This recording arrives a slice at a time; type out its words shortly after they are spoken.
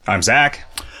I'm Zach.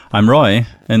 I'm Roy,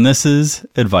 and this is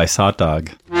Advice Hot Dog.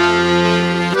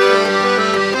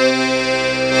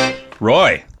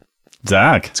 Roy.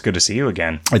 Zach. It's good to see you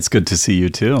again. It's good to see you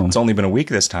too. It's only been a week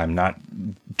this time, not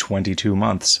 22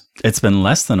 months. It's been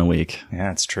less than a week.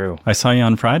 Yeah, it's true. I saw you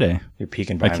on Friday. You're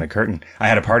peeking behind the curtain. I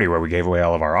had a party where we gave away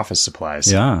all of our office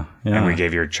supplies. Yeah. And we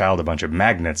gave your child a bunch of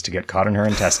magnets to get caught in her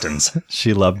intestines.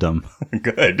 She loved them.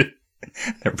 Good.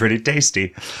 They're pretty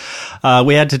tasty.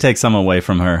 We had to take some away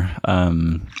from her.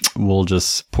 We'll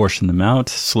just portion them out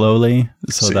slowly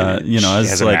so that,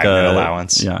 as like a magnet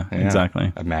allowance. Yeah,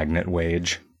 exactly. A magnet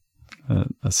wage.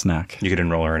 A snack. You could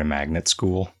enroll her in a magnet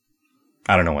school.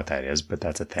 I don't know what that is, but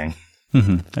that's a thing.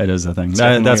 Mm-hmm. It is a thing.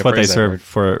 That's what they serve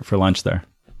for lunch there.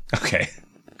 Okay,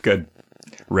 good.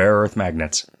 Rare earth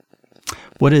magnets.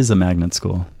 What is a magnet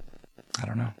school? I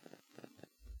don't know.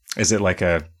 Is it like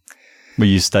a... Where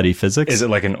you study physics? Is it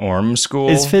like an ORM school?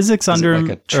 Is physics under,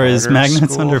 or is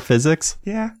magnets under physics?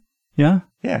 Yeah. Yeah?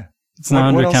 Yeah. It's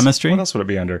not under chemistry? What else would it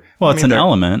be under? Well, it's an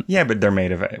element. Yeah, but they're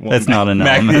made of... Well, it's not an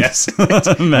element. Yes.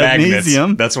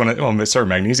 Magnesium. That's when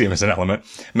magnesium is an element.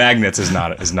 Magnets is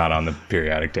not on the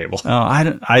periodic table. Oh,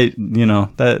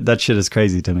 that shit is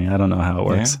crazy to me. I don't know how it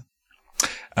works.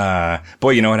 Yeah.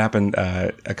 Boy, you know what happened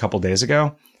a couple days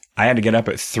ago? I had to get up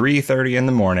at 3:30 in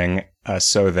the morning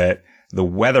so that the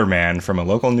weatherman from a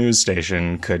local news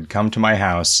station could come to my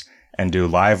house and do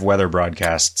live weather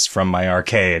broadcasts from my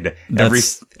arcade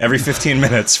every 15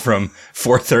 minutes from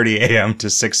 4:30 a.m. to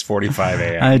 6:45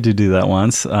 a.m. I had to do that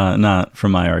once, not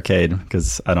from my arcade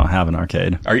because I don't have an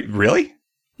arcade. Are you really?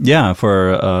 Yeah,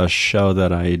 for a show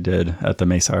that I did at the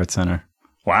Mesa Arts Center.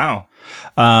 Wow.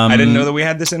 I didn't know that we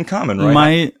had this in common,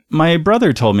 right? My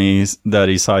brother told me that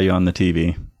he saw you on the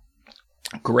TV.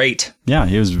 Great. Yeah,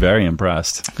 he was very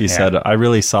impressed. He said, I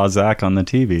really saw Zach on the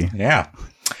TV. Yeah.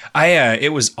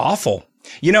 It was awful.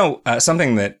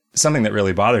 Something that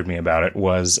really bothered me about it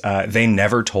was they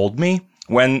never told me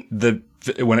when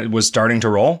it was starting to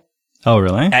roll. Oh,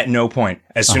 really? At no point.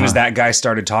 As soon as that guy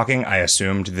started talking, I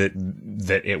assumed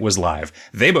that it was live.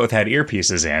 They both had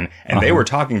earpieces in, and they were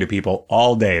talking to people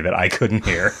all day that I couldn't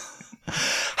hear.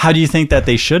 How do you think that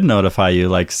they should notify you?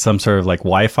 Like some sort of like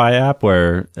Wi-Fi app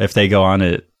where if they go on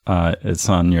it, it's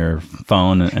on your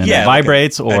phone and it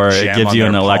vibrates, like or it gives you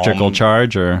an electrical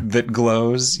charge, or that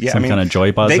glows. Yeah, some kind of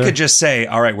joy buzzer. They could just say,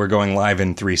 "All right, we're going live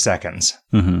in 3 seconds,"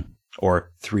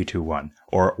 or 3, 2, 1,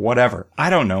 or whatever.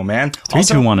 I don't know, man. 3,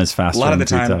 2, 1 is faster. A lot of the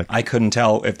time, TikTok. I couldn't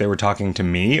tell if they were talking to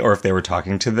me or if they were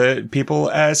talking to the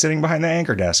people sitting behind the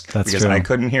anchor desk. That's because true. I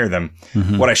couldn't hear them.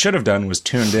 What I should have done was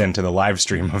tuned in to the live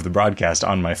stream of the broadcast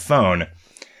on my phone.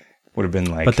 Would have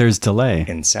been like... But there's delay.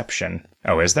 Inception.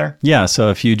 Oh, is there? Yeah, so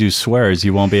if you do swears,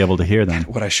 you won't be able to hear them.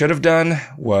 What I should have done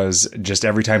was just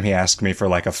every time he asked me for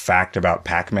like a fact about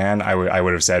Pac-Man, I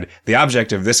would have said, the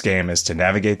object of this game is to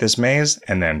navigate this maze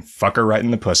and then fuck her right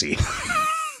in the pussy.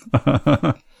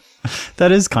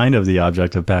 That is kind of the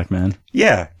object of Pac-Man.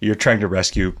 Yeah, you're trying to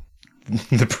rescue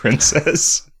the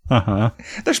princess.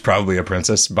 There's probably a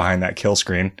princess behind that kill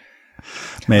screen.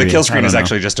 Maybe. The kill screen is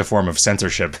actually just a form of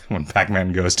censorship when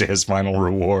Pac-Man goes to his final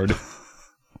reward.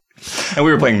 And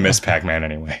we were playing Miss Pac-Man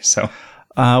anyway, so.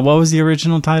 What was the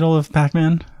original title of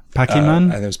Pac-Man? Pac-Man?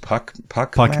 There was Puck-Man?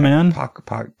 Puck-Man?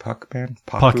 Puck-Man.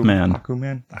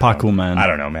 Pac-Man? Pac-Man. I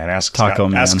don't know, man. Ask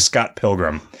Scott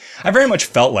Pilgrim. I very much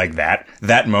felt like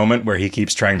that moment where he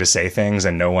keeps trying to say things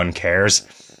and no one cares.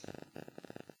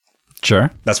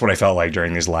 Sure. That's what I felt like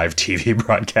during these live TV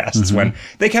broadcasts when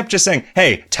they kept just saying,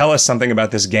 hey, tell us something about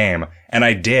this game. And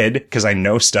I did, because I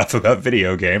know stuff about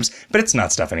video games, but it's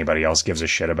not stuff anybody else gives a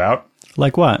shit about.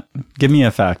 Like what? Give me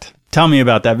a fact. Tell me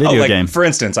about that video game. For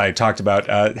instance, I talked about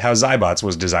how Zybots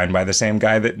was designed by the same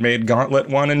guy that made Gauntlet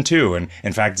 1 and 2. And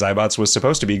in fact, Zybots was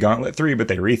supposed to be Gauntlet 3, but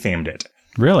they rethemed it.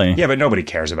 Really? Yeah, but nobody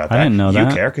cares about that. I didn't know that.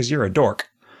 You care because you're a dork.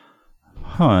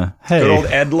 Huh. Hey. Good old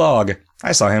Ed Log.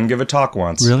 I saw him give a talk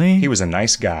once. Really? He was a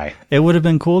nice guy. It would have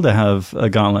been cool to have a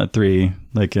Gauntlet 3,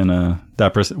 like in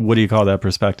what do you call that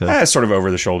perspective? Sort of over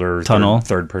the shoulder. Tunnel.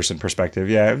 Third person perspective.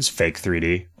 Yeah, it was fake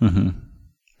 3D. But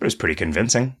it was pretty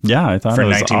convincing. Yeah, I thought it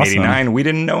was 1989, awesome. We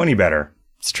didn't know any better.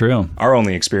 It's true. Our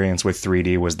only experience with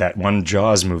 3D was that one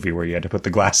Jaws movie where you had to put the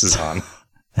glasses on.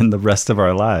 And the rest of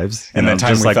our lives. And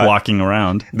just like walking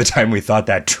around. The time we thought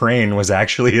that train was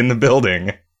actually in the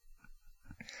building.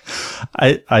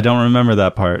 I don't remember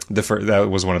that part. That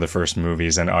was one of the first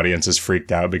movies, and audiences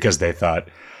freaked out because they thought...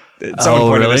 Someone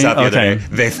pointed this out the other day.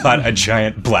 They thought a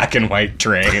giant black and white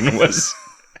train was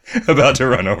about to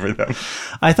run over them.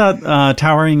 I thought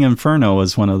Towering Inferno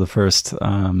was one of the first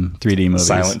 3D movies.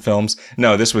 Silent films?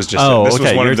 No, this was just was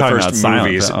one of the first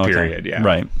movies, period. Yeah.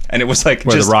 Right. And it was like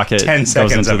where just the rocket 10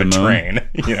 seconds of a train.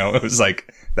 It was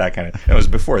like that kind of... It was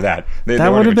before that. That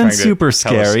would have been super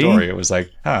scary. It was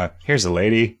like, here's a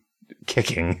lady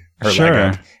kicking her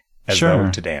leg up as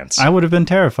though to dance. I would have been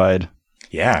terrified.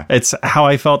 Yeah. It's how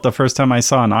I felt the first time I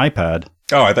saw an iPad.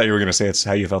 Oh, I thought you were going to say it's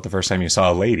how you felt the first time you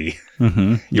saw a lady.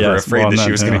 Mm-hmm. You were afraid that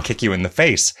she was going to kick you in the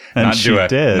face, and not she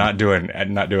did. Not do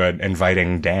an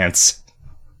inviting dance.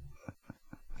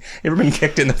 You ever been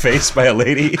kicked in the face by a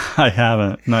lady? I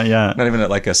haven't, not yet. Not even at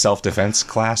like a self-defense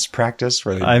class practice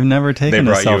where I've never taken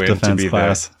a self-defense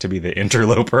class. To be the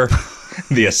interloper,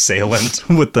 the assailant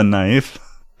with the knife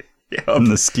and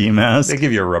the ski mask. They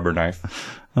give you a rubber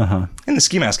knife. Uh-huh. And the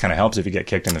ski mask kind of helps if you get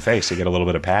kicked in the face. You get a little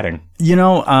bit of padding.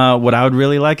 What I would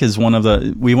really like is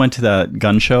we went to that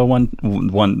gun show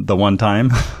one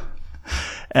time.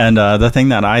 And the thing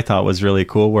that I thought was really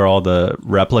cool were all the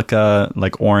replica,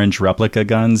 like orange replica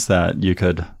guns that you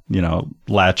could,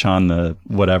 latch on the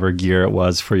whatever gear it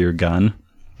was for your gun.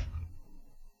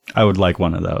 I would like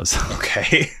one of those.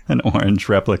 Okay. An orange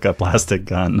replica plastic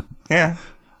gun. Yeah.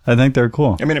 I think they're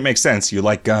cool. I mean, it makes sense. You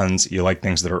like guns. You like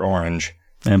things that are orange.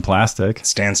 And plastic. It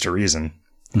stands to reason.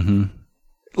 Mm-hmm.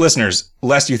 Listeners,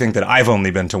 lest you think that I've only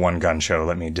been to one gun show,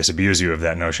 let me disabuse you of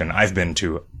that notion. I've been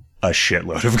to a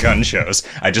shitload of gun shows.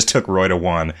 I just took Roy to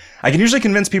one. I can usually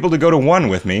convince people to go to one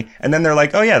with me, and then they're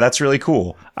like, oh yeah, that's really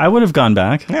cool. I would have gone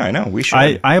back. Yeah, I know. We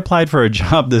should. I applied for a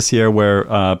job this year where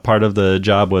part of the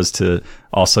job was to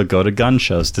also go to gun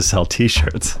shows to sell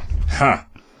T-shirts. Huh.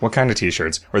 What kind of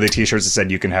T-shirts? Were they T-shirts that said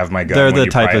you can have my gun? They're the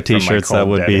type of T-shirts that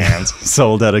would be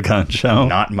sold at a gun show.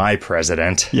 Not my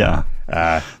president. Yeah.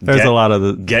 There's a lot of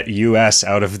the... Get U.S.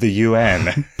 out of the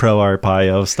UN. Pro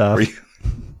Arpaio stuff.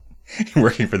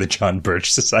 Working for the John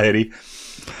Birch Society.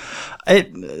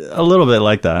 A little bit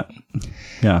like that.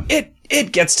 Yeah.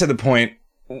 It gets to the point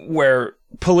where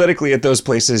politically at those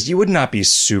places, you would not be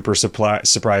super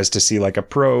surprised to see like a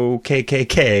pro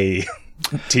KKK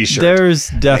T-shirt. There's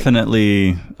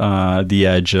definitely the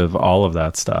edge of all of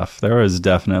that stuff. There is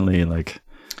definitely like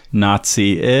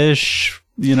Nazi-ish,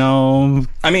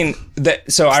 I mean,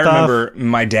 I remember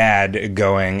my dad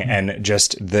going and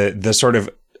just the sort of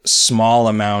small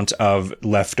amount of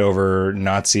leftover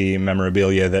Nazi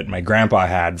memorabilia that my grandpa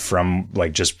had from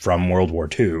World War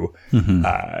II.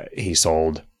 Mm-hmm. He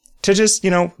sold to just,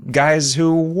 guys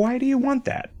who, why do you want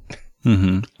that?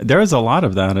 Mm-hmm. There was a lot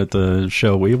of that at the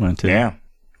show we went to. Yeah.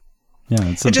 Yeah,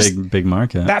 it's a big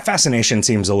market. That fascination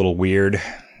seems a little weird,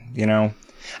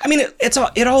 I mean,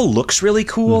 it all looks really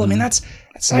cool. Mm-hmm. I mean, that's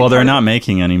well, they're not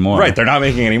making any more. Right, they're not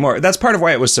making any more. That's part of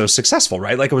why it was so successful,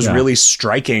 right? Like, it was really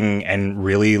striking and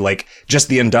really, like, just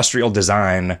the industrial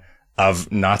design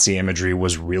of Nazi imagery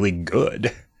was really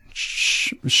good.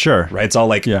 Sure. Right? It's all,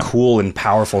 like, cool and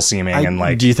powerful seeming and,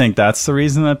 like... Do you think that's the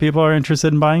reason that people are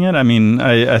interested in buying it? I mean,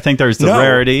 I think there's the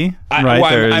rarity,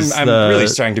 right? I'm really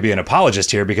trying to be an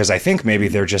apologist here because I think maybe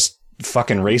they're just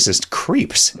fucking racist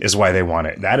creeps is why they want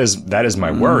it. That is my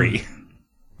worry.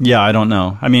 Yeah, I don't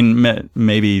know. I mean,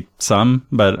 maybe some,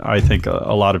 but I think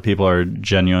a lot of people are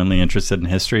genuinely interested in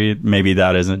history. Maybe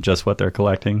that isn't just what they're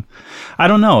collecting. I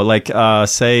don't know. Like,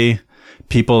 say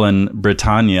people in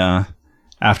Britannia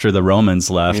after the Romans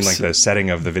left. You mean like the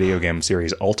setting of the video game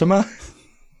series Ultima?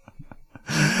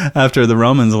 After the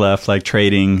Romans left, like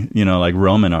trading, like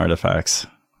Roman artifacts.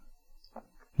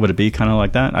 Would it be kind of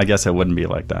like that? I guess it wouldn't be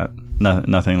like that.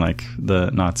 Nothing like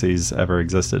the Nazis ever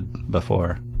existed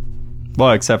before.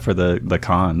 Well, except for the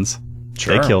cons.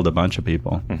 Sure. They killed a bunch of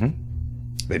people.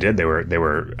 Mm-hmm. They did. They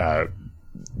were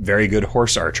very good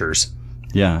horse archers.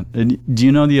 Yeah. Do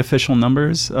you know the official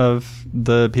numbers of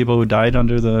the people who died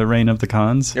under the reign of the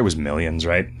cons? It was millions,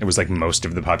 right? It was like most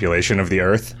of the population of the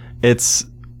earth. It's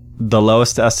the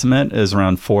lowest estimate is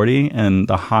around 40, and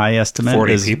the high estimate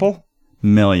 40 is people?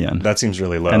 Million. That seems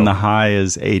really low. And the high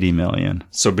is 80 million.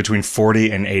 So between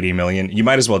 40 and 80 million, you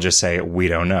might as well just say we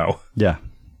don't know. Yeah.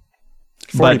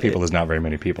 40 people is not very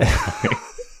many people.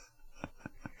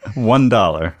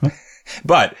 $1.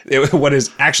 But what is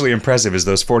actually impressive is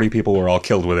those 40 people were all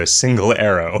killed with a single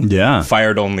arrow. Yeah.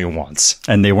 Fired only once.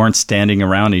 And they weren't standing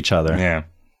around each other. Yeah.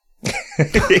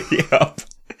 Yep.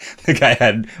 The guy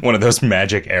had one of those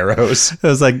magic arrows. It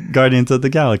was like Guardians of the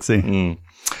Galaxy.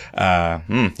 Yeah.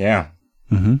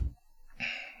 Mm-hmm.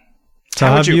 So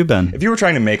how have you been? If you were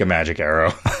trying to make a magic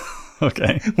arrow,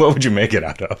 okay, what would you make it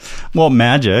out of? Well,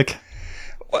 magic.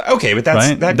 Okay, but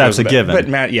that's right? That's a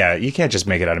given. But you can't just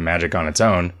make it out of magic on its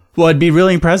own. Well, it'd be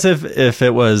really impressive if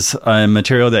it was a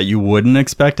material that you wouldn't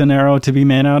expect an arrow to be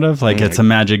made out of. Like it's a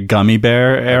magic gummy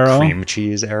bear arrow. Cream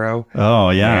cheese arrow.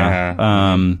 Oh,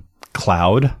 yeah.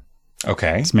 Cloud.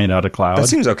 Okay. It's made out of cloud. That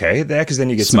seems okay. Yeah, because then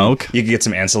you get smoke. You could get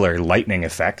some ancillary lightning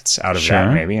effects out of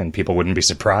that, maybe, and people wouldn't be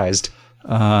surprised.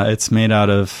 It's made out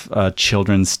of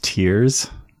children's tears.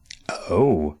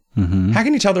 Oh. Mm-hmm. How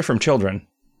can you tell they're from children?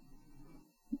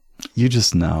 You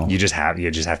just know. You just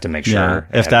have to make sure.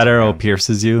 If that arrow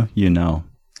pierces you, you know.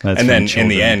 And then in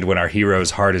the end, when our hero's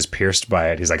heart is pierced by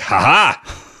it, he's like, "Ha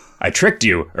ha! I tricked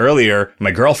you. Earlier, my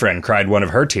girlfriend cried one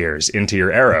of her tears into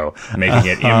your arrow, making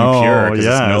it impure because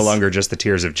it's no longer just the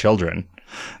tears of children."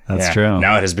 That's true.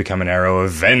 Now it has become an arrow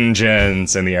of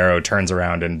vengeance, and the arrow turns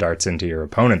around and darts into your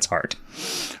opponent's heart.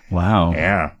 Wow.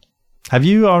 Yeah. Have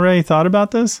you already thought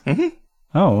about this? Mm-hmm.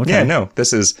 Oh, okay. Yeah, no.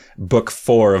 This is book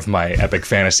 4 of my epic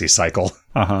fantasy cycle.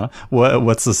 Uh-huh.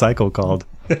 What's the cycle called?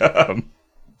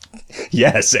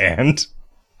 Yes, and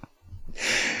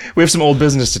we have some old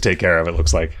business to take care of, it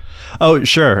looks like. Oh,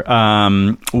 sure.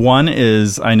 One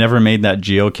is I never made that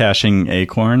geocaching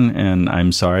acorn, and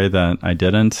I'm sorry that I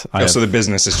didn't. So the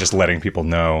business is just letting people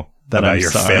know about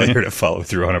your failure to follow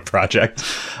through on a project.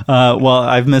 Well,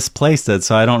 I've misplaced it,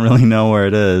 so I don't really know where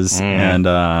it is. And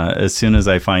as soon as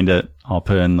I find it, I'll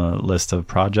put it in the list of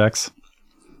projects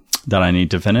that I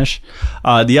need to finish.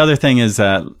 The other thing is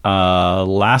that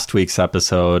last week's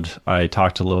episode, I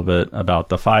talked a little bit about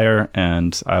the fire,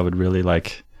 and I would really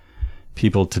like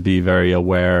people to be very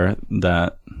aware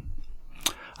that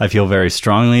I feel very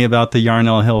strongly about the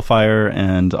Yarnell Hill fire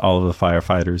and all of the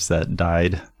firefighters that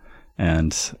died,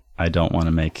 and I don't want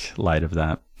to make light of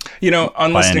that. You know,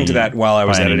 on listening to that while I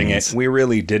was editing it, we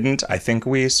really didn't. I think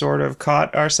we sort of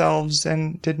caught ourselves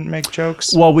and didn't make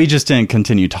jokes. Well, we just didn't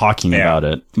continue talking about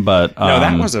it. But no,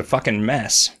 that was a fucking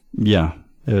mess. Yeah.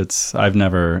 I've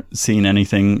never seen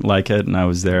anything like it, and I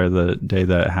was there the day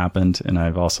that it happened, and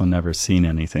I've also never seen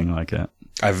anything like it.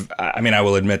 I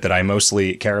will admit that I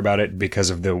mostly care about it because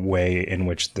of the way in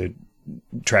which the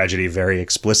tragedy very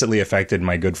explicitly affected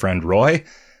my good friend Roy,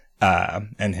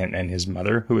 and his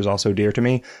mother, who is also dear to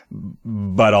me.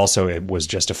 But also, it was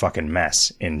just a fucking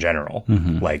mess in general.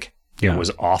 Mm-hmm. Like, it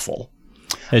was awful.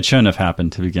 It shouldn't have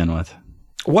happened to begin with.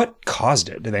 What caused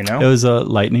it? Do they know? It was a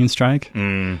lightning strike.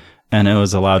 And it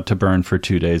was allowed to burn for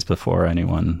 2 days before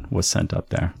anyone was sent up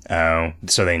there. Oh,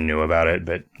 so they knew about it,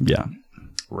 but... Yeah.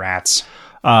 Rats.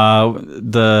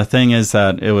 The thing is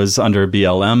that it was under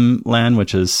BLM land,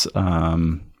 which is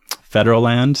federal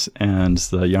land, and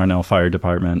the Yarnell Fire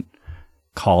Department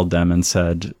called them and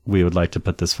said, "We would like to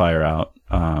put this fire out.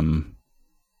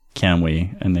 Can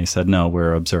we?" And they said, "No,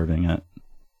 we're observing it.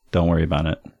 Don't worry about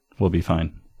it. We'll be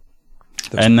fine."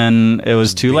 And then it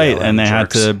was too late, and they had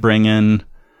to bring in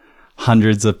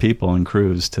hundreds of people and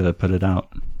crews to put it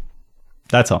out.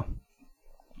 That's all.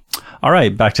 All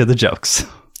right, back to the jokes.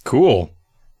 Cool.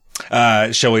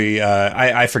 Shall we,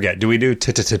 I forget, do we do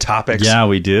topics? Yeah,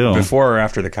 we do. Before or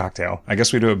after the cocktail? I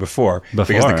guess we do it before.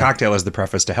 Because the cocktail is the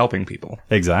preface to helping people.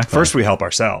 Exactly. First, we help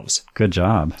ourselves. Good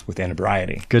job. With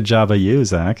inebriety. Good job of you,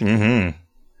 Zach. Mm-hmm.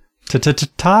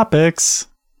 Topics.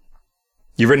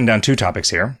 You've written down 2 topics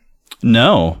here.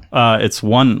 No, it's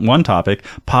one topic.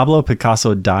 Pablo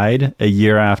Picasso died a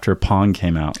year after Pong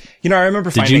came out. You know, I remember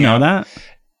finding out. Did you know that?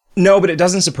 No, but it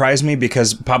doesn't surprise me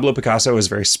because Pablo Picasso is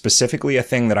very specifically a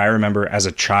thing that I remember as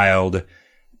a child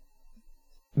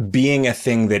being a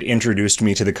thing that introduced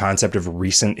me to the concept of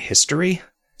recent history.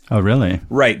 Oh, really?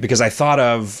 Right, because I thought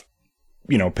of,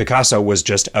 you know, Picasso was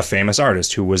just a famous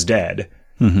artist who was dead,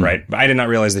 right? But I did not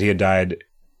realize that he had died.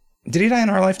 Did he die in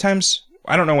our lifetimes?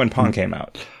 I don't know when Pong came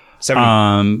out.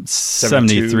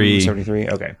 73. 73,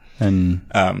 okay. And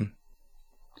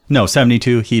no,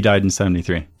 72. He died in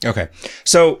 73. Okay.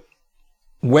 So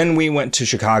when we went to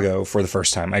Chicago for the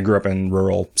first time, I grew up in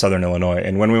rural Southern Illinois,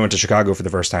 and when we went to Chicago for the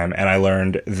first time, and I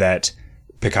learned that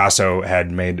Picasso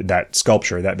had made that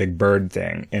sculpture, that big bird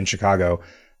thing in Chicago,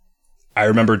 I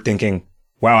remembered thinking,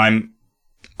 wow,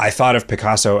 I thought of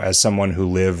Picasso as someone who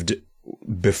lived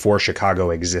before Chicago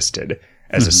existed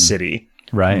as a city.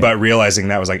 Right. But realizing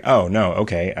that was like, oh, no,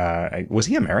 okay. Was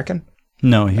he American?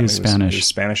 No, he was Spanish. He was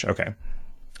Spanish? Okay.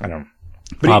 I don't know.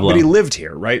 But he lived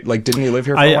here, right? Like, didn't he live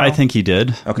here for a while? I think he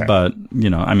did. Okay. But, you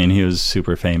know, I mean, he was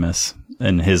super famous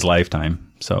in his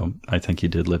lifetime. So I think he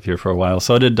did live here for a while.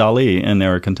 So did Dali, and they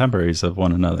were contemporaries of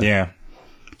one another. Yeah.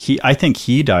 I think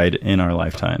he died in our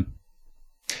lifetime.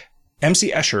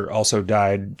 MC Escher also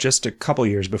died just a couple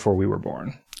years before we were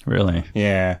born. Really?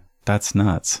 Yeah. That's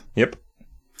nuts. Yep.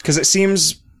 Because it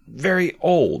seems very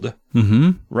old,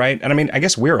 right? And I mean, I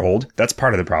guess we're old. That's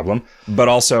part of the problem. But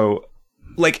also,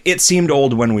 like, it seemed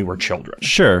old when we were children.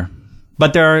 Sure.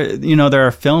 But there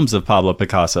are films of Pablo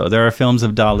Picasso. There are films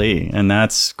of Dali, and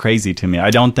that's crazy to me.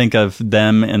 I don't think of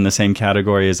them in the same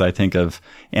category as I think of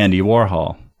Andy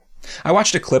Warhol. I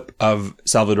watched a clip of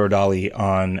Salvador Dali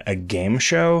on a game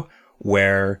show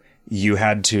where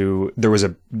there was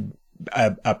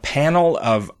a panel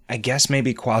of, I guess,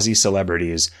 maybe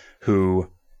quasi-celebrities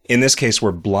who, in this case,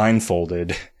 were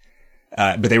blindfolded,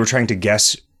 but they were trying to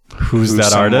guess who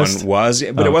that artist was,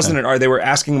 but it wasn't an art. They were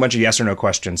asking a bunch of yes or no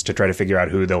questions to try to figure out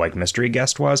who the like mystery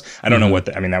guest was. I don't know what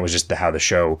that was just how the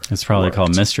show. It's probably worked.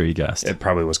 Called Mystery Guest. It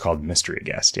probably was called Mystery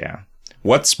Guest. Yeah.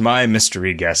 What's my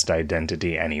mystery guest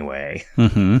identity anyway?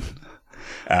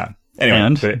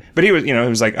 Anyway, but he was, he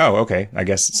was like, oh, okay. I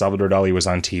guess Salvador Dali was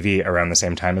on TV around the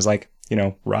same time as like,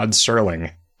 Rod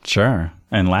Serling. Sure.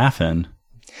 And Laugh-In.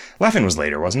 Laugh-In was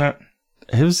later, wasn't it?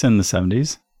 It was in the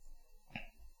 70s.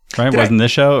 Right? Wasn't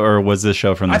this show, or was this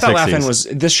show from the 60s? I thought Laugh-In was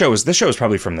this show was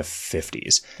probably from the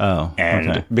 50s. Oh, and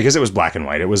okay. Because it was black and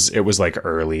white, it was like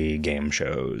early game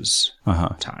shows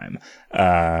time.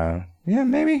 Yeah,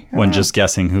 maybe. When just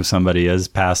guessing who somebody is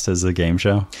passed as a game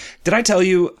show. Did I tell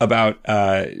you about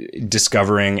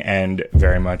discovering and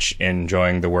very much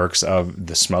enjoying the works of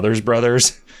the Smothers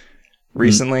Brothers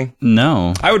recently?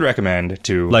 No. I would recommend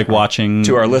to watching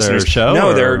to our listeners their show.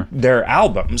 No, their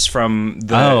albums from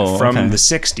the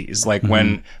 60s. Like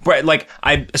when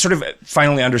I sort of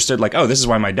finally understood this is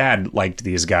why my dad liked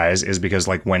these guys, is because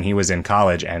like when he was in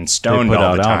college and stoned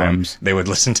all the time, albums. They would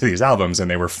listen to these albums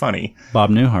and they were funny.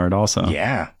 Bob Newhart also.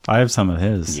 Yeah. I have some of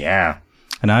his. Yeah.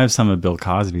 And I have some of Bill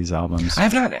Cosby's albums. I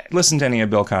have not listened to any of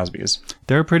Bill Cosby's.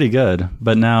 They're pretty good,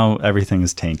 but now everything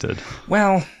is tainted.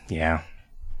 Well, yeah.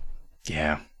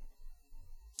 Yeah.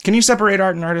 Can you separate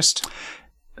art and artist?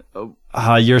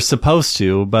 You're supposed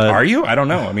to, but... Are you? I don't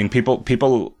know. I mean,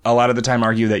 people a lot of the time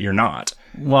argue that you're not.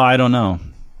 Well, I don't know.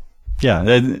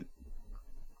 Yeah.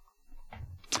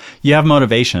 You have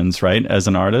motivations, right, as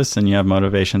an artist, and you have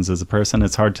motivations as a person.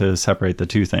 It's hard to separate the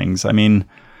two things. I mean,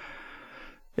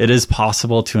 it is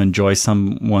possible to enjoy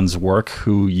someone's work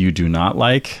who you do not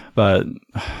like, but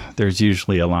there's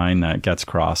usually a line that gets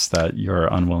crossed that you're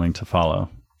unwilling to follow.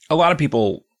 A lot of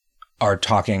people are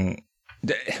talking.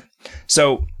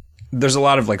 So there's a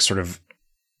lot of like sort of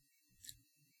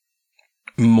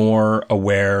more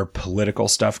aware political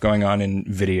stuff going on in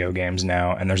video games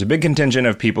now. And there's a big contingent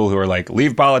of people who are like,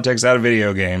 leave politics out of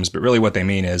video games. But really what they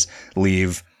mean is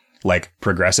leave like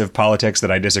progressive politics that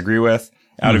I disagree with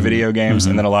out of video games.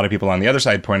 And then a lot of people on the other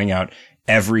side pointing out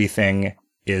every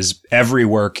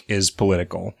work is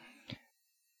political.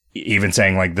 Even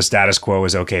saying like the status quo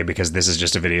is okay because this is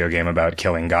just a video game about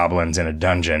killing goblins in a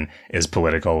dungeon is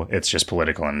political. It's just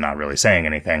political and not really saying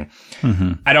anything.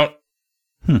 I don't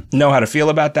know how to feel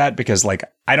about that because like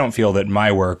I don't feel that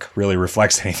my work really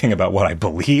reflects anything about what I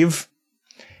believe.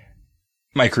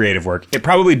 My creative work, it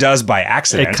probably does by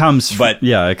accident. It comes, but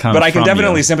I can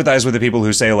definitely sympathize with the people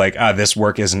who say like, this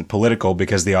work isn't political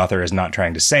because the author is not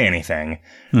trying to say anything,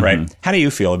 right? How do you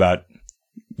feel about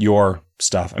your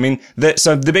stuff? I mean,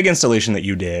 so the big installation that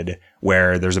you did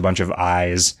where there's a bunch of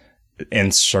eyes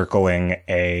encircling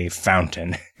a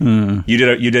fountain. You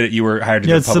did it. You were hired to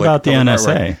do it's about the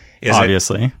NSA,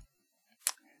 obviously.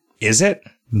 Is it?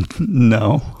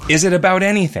 No. Is it about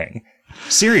anything?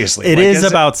 Seriously. It is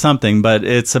about something, but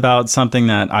it's about something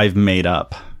that I've made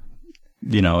up.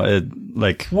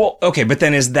 Well, okay, but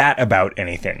then is that about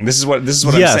anything? This is what I'm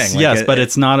saying. Yes, but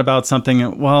it's not about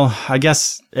something. Well, I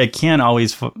guess it can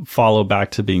always follow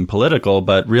back to being political,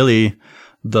 but really,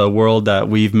 the world that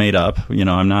we've made up.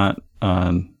 I'm not.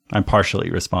 I'm partially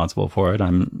responsible for it.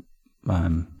 I'm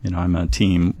a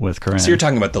team with Corinne. So you're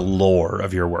talking about the lore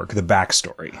of your work, the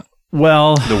backstory.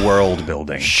 Well, the world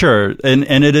building. Sure,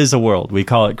 and it is a world. We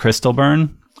call it Crystal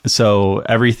Burn. So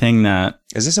everything that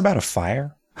is this about a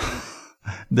fire?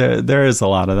 There is a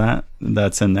lot of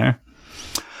that's in there.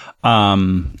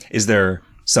 Is there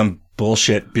some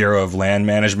bullshit Bureau of Land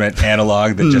Management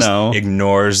analog that just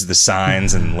ignores the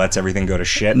signs and lets everything go to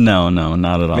shit? No,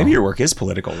 not at all. Maybe your work is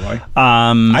political, Roy.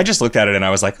 I just looked at it and I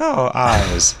was like,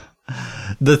 eyes.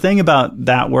 The thing about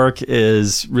that work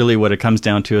is really what it comes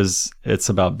down to is it's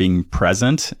about being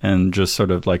present and just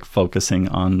sort of like focusing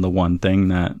on the one thing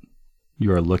that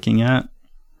you're looking at.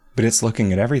 But it's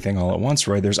looking at everything all at once,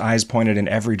 Roy. There's eyes pointed in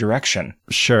every direction.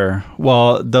 Sure.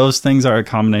 Well, those things are a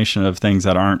combination of things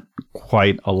that aren't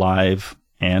quite alive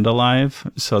and alive.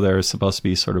 So they're supposed to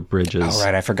be sort of bridges. Oh,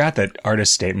 right. I forgot that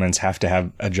artist statements have to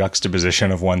have a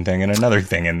juxtaposition of one thing and another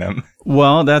thing in them.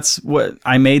 Well, that's what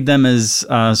I made them as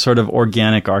sort of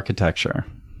organic architecture.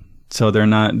 So they're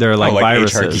like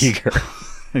viruses. H.R.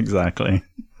 Giger. Exactly.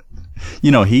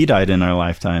 He died in our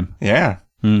lifetime. Yeah.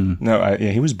 No,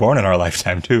 he was born in our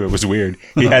lifetime too. It was weird.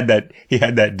 He had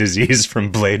that disease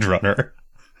from Blade Runner.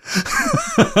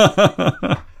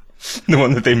 The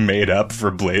one that they made up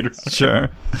for Blade Runner. Sure.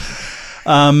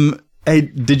 Hey,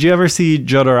 did you ever see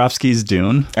Jodorowsky's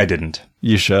Dune? I didn't.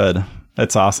 You should.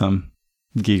 It's awesome.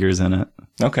 Giger's in it.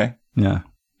 Okay. Yeah.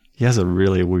 He has a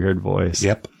really weird voice.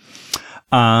 Yep.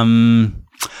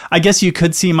 I guess you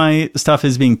could see my stuff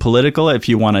as being political if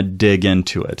you want to dig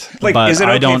into it. Like, but is it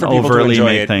okay I don't for people overly to enjoy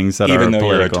make it things that even are though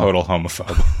political. You're a total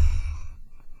homophobe?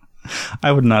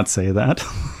 I would not say that.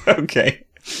 Okay.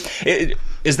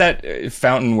 Is that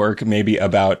fountain work maybe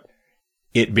about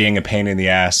it being a pain in the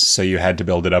ass, so you had to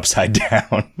build it upside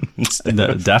down?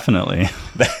 Definitely.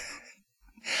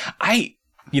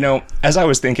 As I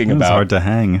was thinking about... It's hard to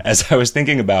hang. As I was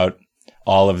thinking about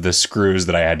all of the screws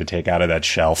that I had to take out of that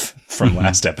shelf from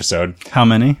last episode. How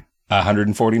many?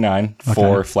 149, okay.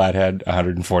 4 flathead,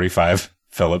 145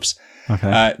 Phillips.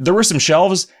 Okay. There were some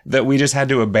shelves that we just had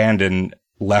to abandon,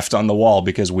 left on the wall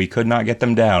because we could not get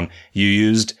them down. You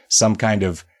used some kind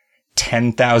of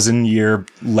 10,000-year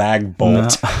lag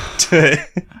bolt. No.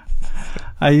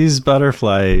 I used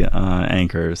butterfly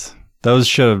anchors. Those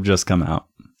should have just come out.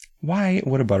 Why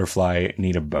would a butterfly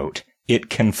need a boat? It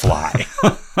can fly.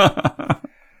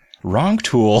 Wrong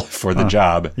tool for the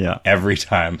job every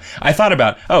time. I thought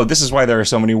about, this is why there are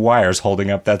so many wires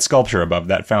holding up that sculpture above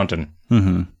that fountain.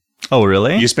 Mm-hmm. Oh,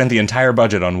 really? You spent the entire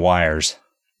budget on wires.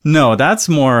 No, that's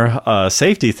more a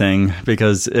safety thing,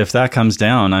 because if that comes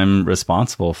down, I'm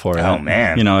responsible for it. Oh,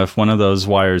 man. If one of those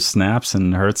wires snaps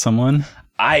and hurts someone,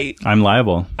 I'm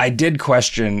liable. I did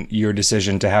question your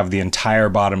decision to have the entire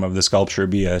bottom of the sculpture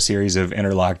be a series of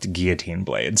interlocked guillotine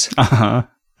blades. Uh-huh.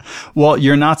 Well,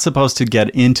 you're not supposed to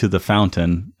get into the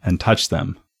fountain and touch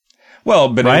them. Well,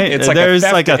 but right? It's like there's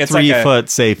a theft, like a 3-foot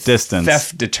safe distance.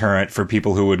 Theft deterrent for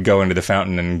people who would go into the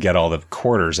fountain and get all the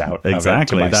quarters out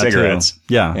exactly, of it to buy cigarettes. Too.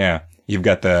 Yeah. Yeah. You've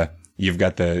got the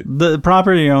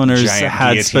property owners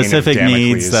had guillotine specific of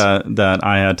needs that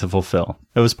I had to fulfill.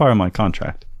 It was part of my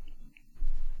contract.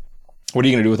 What are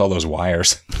you going to do with all those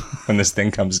wires when this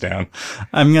thing comes down?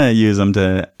 I'm going to use them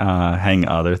to hang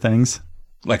other things.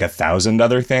 Like 1,000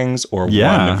 other things, or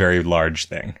one very large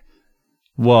thing?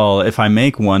 Well, if I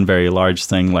make one very large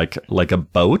thing, like a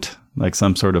boat, like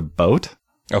some sort of boat.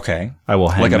 Okay. I will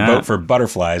hang like that. a boat for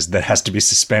butterflies that has to be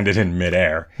suspended in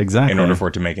midair. Exactly. In order for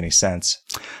it to make any sense.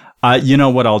 You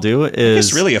know what I'll do is... I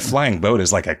guess really a flying boat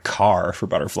is like a car for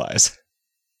butterflies.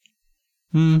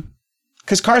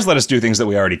 Because cars let us do things that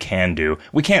we already can do.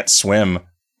 We can't swim.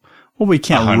 Well, we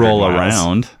can't roll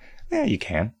around. Yeah, you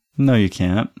can. No, you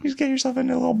can't. You just get yourself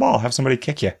into a little ball. Have somebody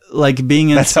kick you. Like being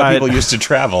inside. That's how people used to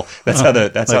travel. That's how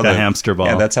the hamster ball.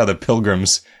 Yeah, that's how the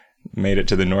Pilgrims made it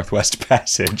to the Northwest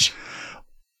Passage.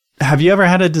 Have you ever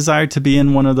had a desire to be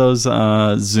in one of those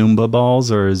Zumba balls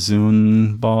or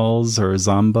Zune balls or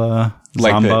Zombo?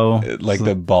 Like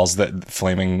the balls that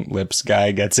Flaming Lips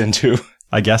guy gets into.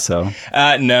 I guess so.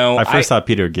 No, I first saw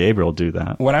Peter Gabriel do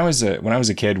that. When I was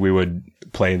a kid, we would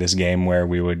play this game where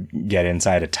we would get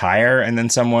inside a tire and then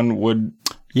someone would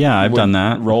I've done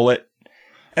that. Roll it,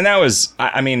 and that was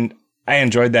I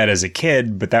enjoyed that as a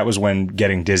kid, but that was when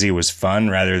getting dizzy was fun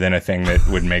rather than a thing that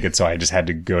would make it so I just had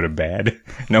to go to bed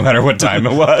no matter what time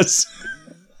it was.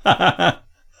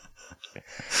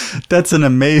 That's an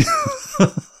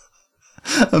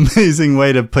amazing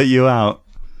way to put you out.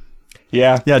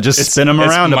 Yeah. Yeah, just spin him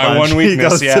around a bunch. My one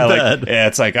weakness. He goes to bed.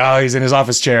 It's like, he's in his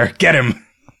office chair. Get him.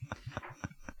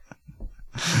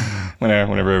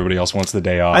 Whenever everybody else wants the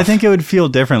day off. I think it would feel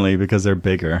differently because they're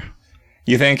bigger.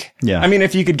 You think? Yeah. I mean,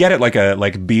 if you could get it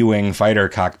like B-Wing fighter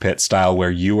cockpit style where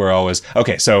you are always...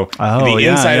 Okay, so the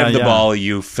inside of the ball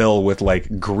you fill with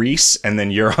like grease and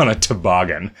then you're on a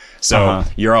toboggan. So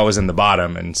you're always in the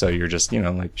bottom and so you're just,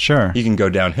 sure. You can go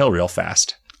downhill real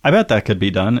fast. I bet that could be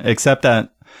done, except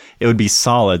that it would be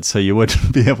solid so you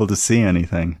wouldn't be able to see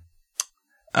anything.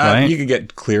 Right? You could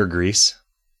get clear grease.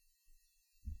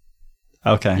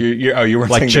 Okay. You were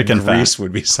like saying chicken grease fat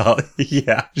would be solid.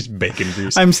 Yeah, just bacon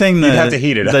grease. I'm saying you'd have to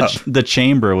heat it up. The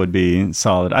chamber would be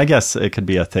solid. I guess it could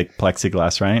be a thick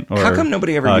plexiglass, right? Or how come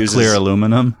nobody ever uses clear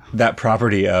aluminum? That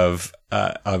property of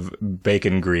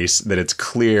bacon grease that it's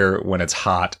clear when it's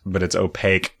hot, but it's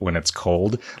opaque when it's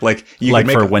cold. Like you like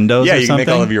could make, for windows. Yeah, or you something?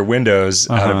 can make all of your windows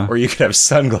out of, or you could have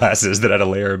sunglasses that had a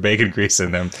layer of bacon grease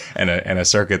in them and a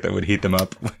circuit that would heat them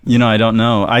up. I don't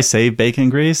know. I save bacon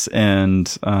grease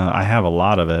and I have a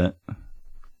lot of it.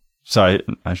 So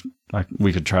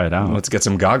we could try it out. Let's get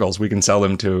some goggles. We can sell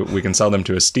them to a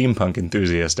steampunk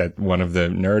enthusiast at one of the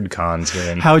nerd cons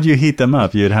here. How would you heat them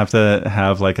up? You'd have to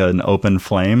have like an open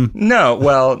flame. No.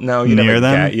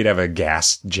 You'd have a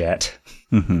gas jet.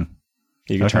 Mm-hmm.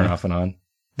 You can turn off and on.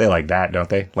 They like that, don't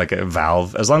they? Like a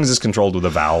valve. As long as it's controlled with a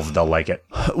valve, they'll like it.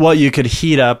 Well, you could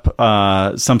heat up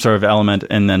some sort of element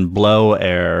and then blow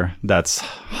air that's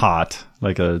hot,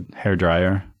 like a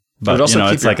hairdryer. But,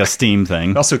 it's like a steam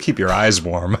thing. Also keep your eyes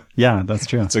warm. Yeah, that's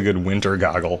true. It's a good winter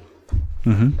goggle.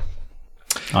 Mm-hmm.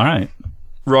 All right.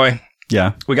 Roy.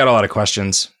 Yeah. We got a lot of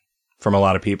questions from a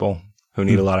lot of people who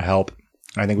need a lot of help.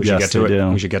 I think we should get to it.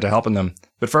 Do. We should get to helping them.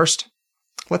 But first,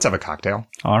 let's have a cocktail.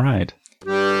 All right.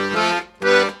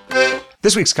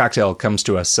 This week's cocktail comes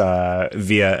to us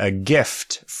via a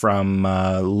gift from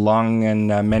long and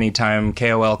many-time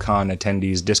KOL-Con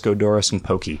attendees Disco Doris and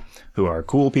Pokey, who are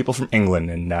cool people from England.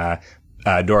 And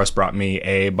Doris brought me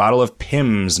a bottle of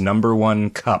Pimm's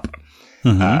 #1 cup.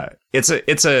 Mm-hmm.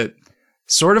 It's a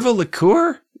sort of a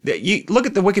liqueur. You look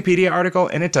at the Wikipedia article,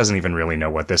 and it doesn't even really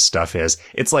know what this stuff is.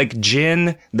 It's like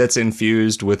gin that's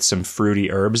infused with some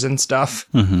fruity herbs and stuff.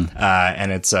 Mm-hmm.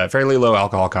 And it's a fairly low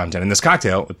alcohol content. And this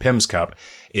cocktail, the Pimm's Cup,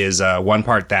 is 1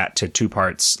 part that to 2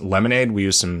 parts lemonade. We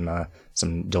use some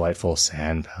delightful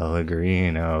San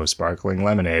Pellegrino sparkling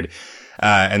lemonade.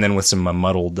 And then with some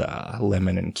muddled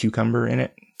lemon and cucumber in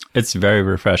it. It's very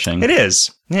refreshing. It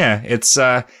is. Yeah. It's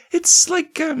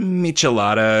like a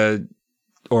michelada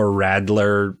or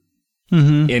Radler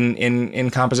in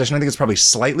composition. I think it's probably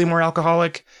slightly more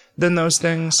alcoholic than those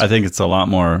things. I think it's a lot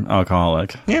more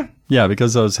alcoholic. Yeah. Yeah,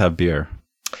 because those have beer.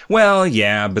 Well,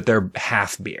 yeah, but they're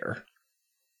half beer.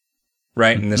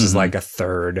 Right? And this is like a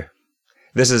third.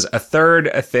 This is a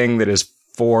thing that is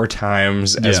 4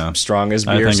 times as strong as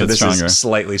beer, so this is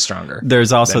slightly stronger.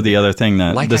 There's also the other thing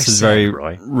that this is very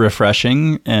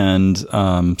refreshing and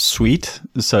sweet,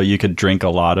 so you could drink a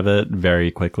lot of it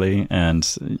very quickly and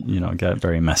get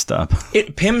very messed up.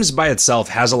 Pimm's by itself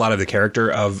has a lot of the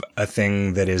character of a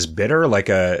thing that is bitter, like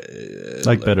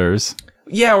bitters.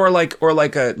 Yeah, or like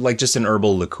just an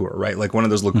herbal liqueur, right? Like one of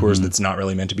those liqueurs that's not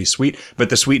really meant to be sweet, but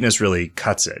the sweetness really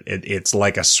cuts it. It's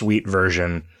like a sweet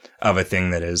version of a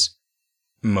thing that is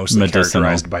mostly medicinal,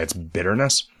 characterized by its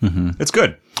bitterness. Mm-hmm. It's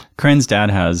good. Crane's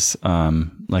dad has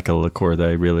like a liqueur that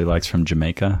he really likes from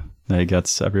Jamaica that he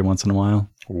gets every once in a while.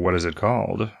 What is it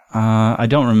called? I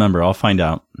don't remember. I'll find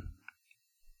out.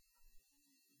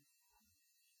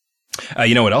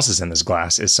 You know what else is in this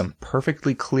glass is some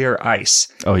perfectly clear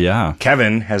ice. Oh, yeah.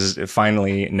 Kevin has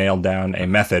finally nailed down a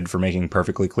method for making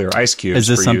perfectly clear ice cubes. Is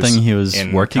this something he was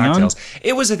working cocktails. On?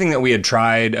 It was a thing that we had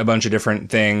tried a bunch of different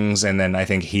things, and then I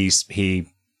think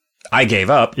I gave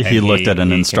up. He looked at an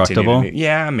Instructable?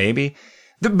 Yeah, maybe.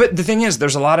 But the thing is,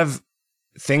 there's a lot of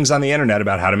things on the internet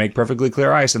about how to make perfectly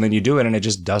clear ice, and then you do it and it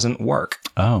just doesn't work.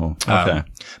 Oh, okay.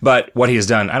 But what he has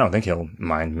done, I don't think he'll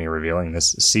mind me revealing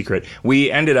this secret. We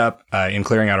ended up, in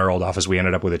clearing out our old office, we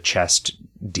ended up with a chest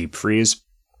deep freeze,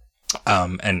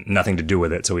 and nothing to do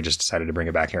with it. So we just decided to bring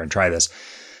it back here and try this.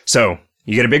 So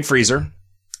you get a big freezer.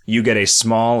 You get a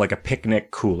small, like a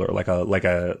picnic cooler, like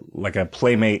a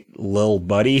Playmate Lil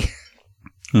Buddy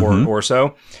or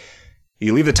so.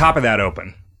 You leave the top of that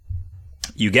open.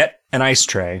 You get an ice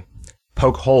tray,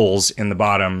 poke holes in the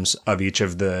bottoms of each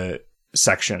of the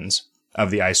sections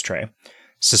of the ice tray,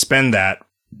 suspend that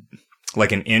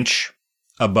like an inch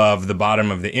above the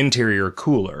bottom of the interior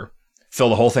cooler, fill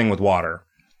the whole thing with water,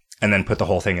 and then put the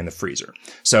whole thing in the freezer.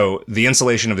 So the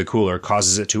insulation of the cooler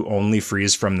causes it to only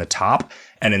freeze from the top,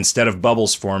 and instead of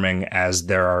bubbles forming as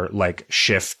there are like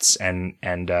shifts and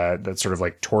that sort of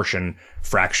like torsion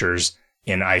fractures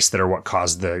in ice that are what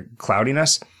cause the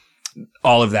cloudiness,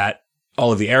 all of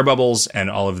the air bubbles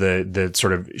and all of the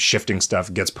sort of shifting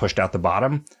stuff gets pushed out the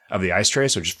bottom of the ice tray.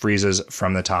 So it just freezes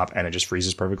from the top and it just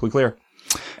freezes perfectly clear.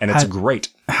 And it's great.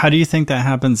 How do you think that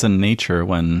happens in nature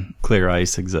when clear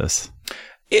ice exists?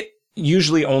 It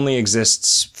usually only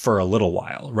exists for a little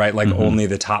while, right? Like only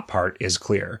the top part is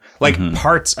clear. Like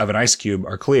parts of an ice cube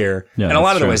are clear. Yeah, and a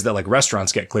lot of the ways that like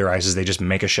restaurants get clear ice is they just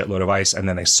make a shitload of ice and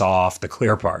then they saw off the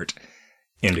clear part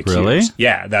into cubes. Really?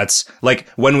 Yeah, that's like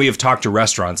when we have talked to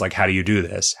restaurants, like, how do you do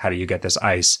this? How do you get this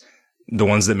ice? The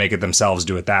ones that make it themselves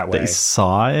do it that way. They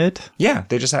saw it? Yeah,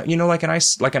 they just have, like an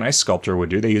ice sculptor would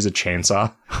do. They use a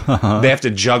chainsaw. They have to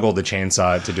juggle the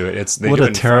chainsaw to do it. What a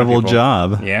terrible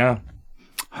job. Yeah.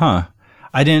 Huh.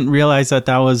 I didn't realize that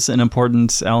was an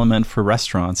important element for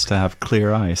restaurants to have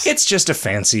clear ice. It's just a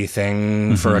fancy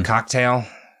thing for a cocktail.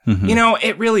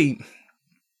 It really...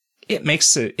 It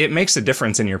makes a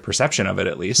difference in your perception of it,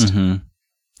 at least.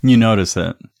 You notice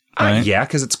it, right? Yeah,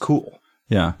 because it's cool.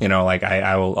 Yeah. You know, like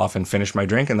I will often finish my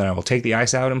drink and then I will take the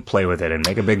ice out and play with it and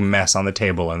make a big mess on the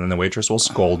table. And then the waitress will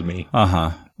scold me.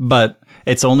 But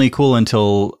it's only cool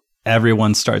until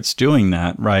everyone starts doing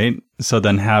that, right? So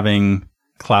then having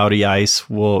cloudy ice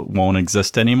won't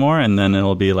exist anymore. And then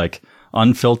it'll be like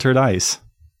unfiltered ice.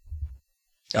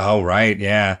 Oh, right.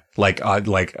 Yeah. Like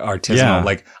artisanal,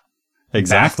 like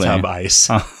exactly. bathtub ice.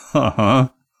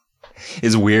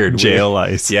 Is weird. Jail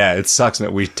ice. Yeah, it sucks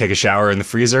that we take a shower in the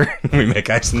freezer and we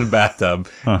make ice in the bathtub.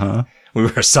 We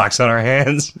wear socks on our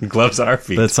hands and gloves on our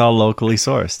feet. That's all locally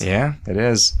sourced. Yeah, it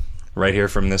is. Right here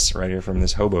from this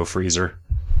hobo freezer.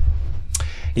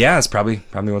 Yeah, it's probably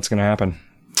what's going to happen.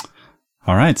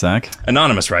 All right, Zach.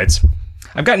 Anonymous writes,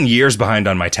 I've gotten years behind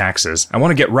on my taxes. I want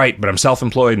to get right, but I'm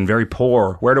self-employed and very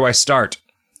poor. Where do I start?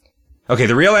 Okay,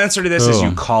 the real answer to this is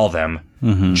you call them.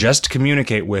 Just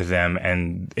communicate with them,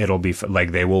 and it'll be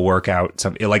like they will work out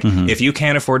something. Like if you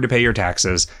can't afford to pay your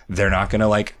taxes, they're not going to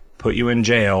like put you in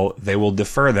jail. They will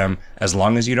defer them as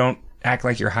long as you don't act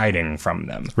like you're hiding from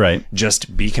them. Right.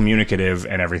 Just be communicative,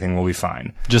 and everything will be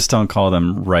fine. Just don't call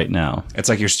them right now. It's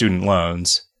like your student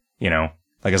loans. You know,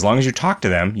 like as long as you talk to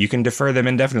them, you can defer them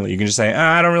indefinitely. You can just say,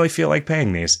 I don't really feel like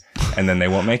paying these, and then they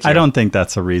won't make you. I don't think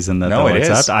that's a reason that they'll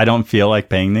accept. I don't feel like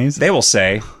paying these. They will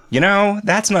say, you know,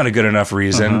 that's not a good enough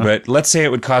reason, but let's say it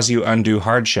would cause you undue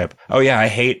hardship. Oh yeah, I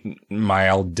hate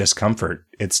mild discomfort.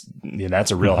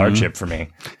 That's a real hardship for me.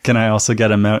 Can I also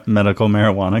get a medical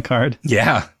marijuana card?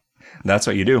 Yeah, that's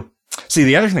what you do. See,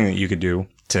 the other thing that you could do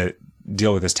to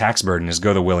deal with this tax burden is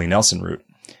go the Willie Nelson route.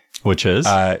 Which is?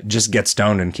 Just get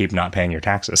stoned and keep not paying your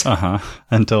taxes.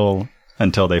 Until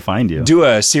they find you. Do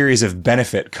a series of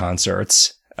benefit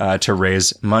concerts to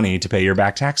raise money to pay your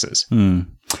back taxes.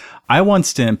 I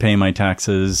once didn't pay my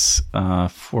taxes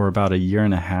for about a year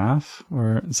and a half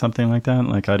or something like that.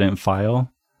 Like I didn't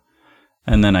file.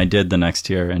 And then I did the next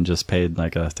year and just paid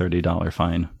like a $30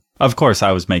 fine. Of course,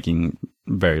 I was making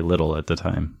very little at the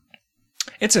time.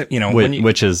 It's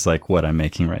which is like what I'm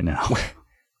making right now.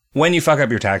 When you fuck up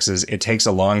your taxes, it takes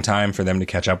a long time for them to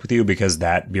catch up with you because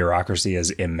that bureaucracy is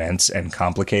immense and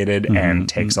complicated and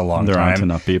takes a long time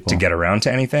to get around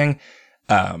to anything.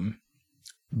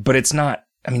 But it's not,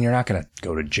 I mean, you're not going to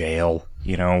go to jail.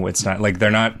 You know, it's not like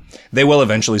they will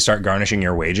eventually start garnishing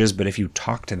your wages. But if you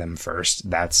talk to them first,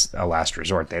 that's a last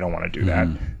resort. They don't want to do that.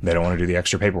 They don't want to do the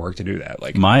extra paperwork to do that.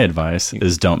 Like my advice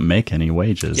is don't make any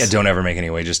wages. Yeah, don't ever make any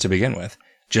wages to begin with.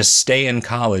 Just stay in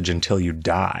college until you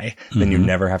die. Then you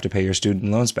never have to pay your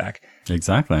student loans back.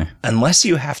 Exactly. Unless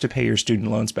you have to pay your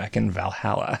student loans back in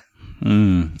Valhalla.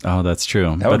 Oh, that's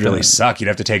true. That would really suck. You'd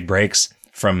have to take breaks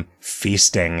from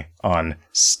feasting on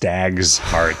stags'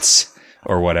 hearts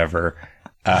or whatever.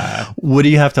 What do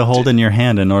you have to hold in your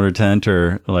hand in order to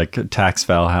enter like tax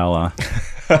Valhalla?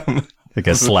 Like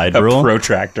a slide rule? A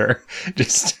protractor.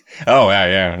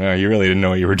 Yeah. No, you really didn't know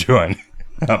what you were doing.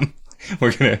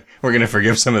 We're gonna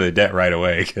forgive some of the debt right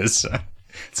away because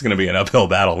it's gonna be an uphill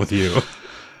battle with you.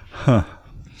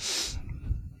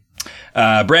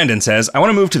 Brandon says, I want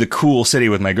to move to the cool city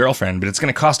with my girlfriend, but it's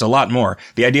going to cost a lot more.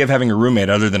 The idea of having a roommate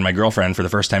other than my girlfriend for the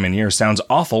first time in years sounds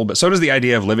awful, but so does the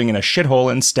idea of living in a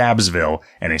shithole in Stabsville.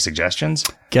 Any suggestions?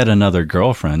 Get another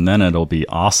girlfriend, then it'll be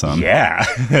awesome. Yeah,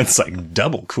 it's like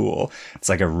double cool. It's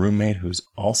like a roommate who's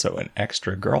also an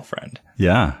extra girlfriend.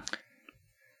 Yeah.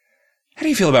 How do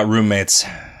you feel about roommates?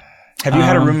 Have you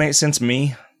had a roommate since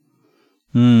me?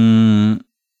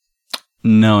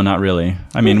 No, not really.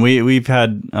 I mean, we've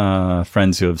had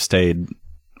friends who have stayed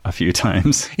a few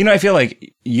times. You know, I feel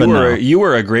like you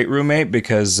were a great roommate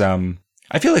because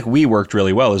I feel like we worked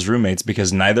really well as roommates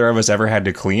because neither of us ever had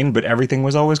to clean, but everything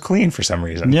was always clean for some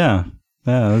reason. Yeah,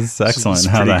 that's excellent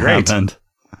how that happened.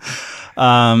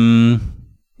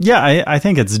 Yeah, I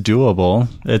think it's doable.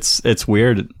 It's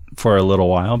weird for a little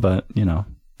while, but you know,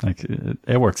 like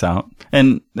it works out,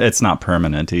 and it's not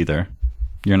permanent either.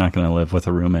 You're not going to live with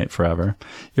a roommate forever.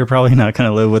 You're probably not going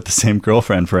to live with the same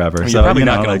girlfriend forever. You're probably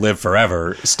not going to live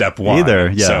forever. Step one. Either.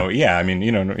 Yeah. So yeah, I mean,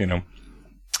 you know.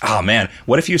 Oh man,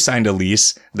 what if you signed a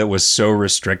lease that was so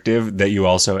restrictive that you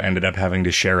also ended up having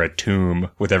to share a tomb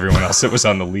with everyone else that was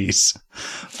on the lease?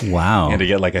 Wow. You had to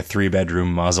get like a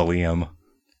 3-bedroom mausoleum.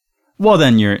 Well,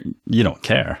 then you don't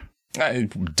care.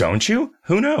 Don't you?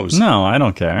 Who knows? No, I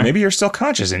don't care. Maybe you're still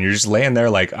conscious and you're just laying there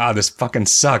like, this fucking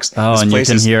sucks. Oh, this and you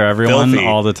can hear everyone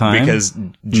all the time? Because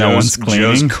no one's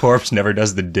cleaning? Joe's corpse never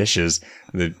does the dishes,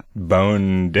 the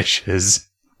bone dishes.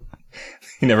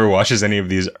 He never washes any of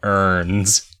these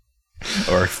urns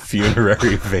or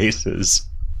funerary vases.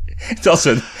 It's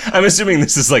also, I'm assuming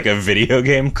this is like a video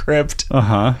game crypt.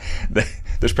 Uh-huh.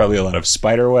 There's probably a lot of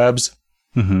spider webs.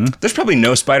 Mm-hmm. There's probably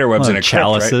no spider webs in a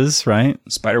chalices, crypt, right?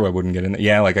 Spider web wouldn't get in there.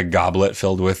 Yeah, like a goblet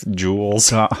filled with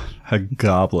jewels. A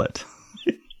goblet.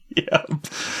 Yeah.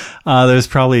 There's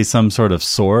probably some sort of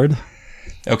sword.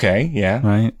 Okay, yeah.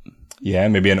 Right? Yeah,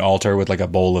 maybe an altar with like a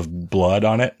bowl of blood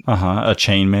on it. A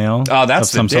chainmail. Oh,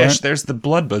 that's the dish. Sort? There's the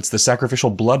blood, but it's the sacrificial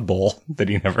blood bowl that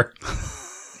he never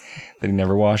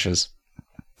washes.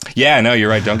 Yeah, no, you're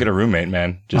right. Don't get a roommate,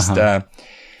 man. Just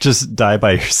die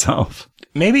by yourself.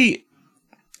 Maybe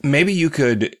you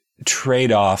could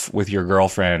trade off with your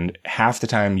girlfriend. Half the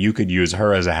time you could use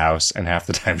her as a house and half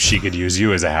the time she could use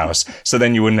you as a house. So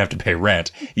then you wouldn't have to pay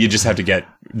rent. You just have to get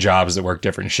jobs that work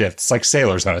different shifts. It's like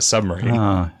sailors on a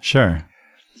submarine. Sure.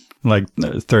 Like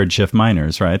third shift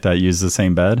miners, right? That use the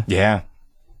same bed. Yeah.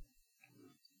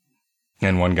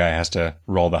 And one guy has to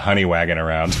roll the honey wagon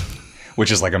around,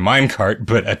 which is like a mine cart,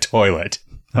 but a toilet.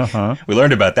 We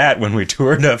learned about that when we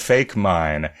toured a fake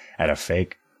mine at a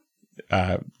fake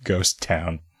ghost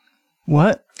town.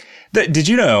 What? Did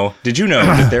you know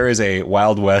that there is a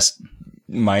Wild West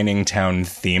mining town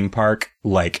theme park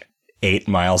like 8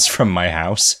 miles from my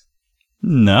house?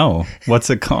 No. What's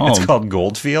it called? It's called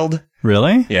Goldfield.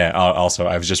 Really? Yeah. Also,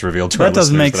 I've just revealed to our listeners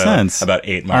that doesn't make sense. About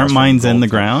 8 miles. Aren't mines in the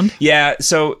ground? Yeah.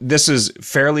 So this is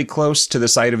fairly close to the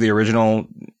site of the original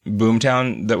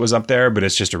boomtown that was up there, but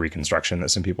it's just a reconstruction that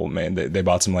some people made. They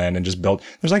bought some land and just built.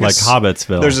 There's like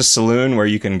Hobbitsville. There's a saloon where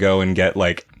you can go and get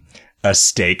like a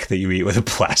steak that you eat with a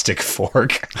plastic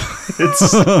fork.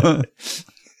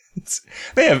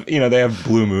 They have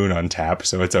Blue Moon on tap,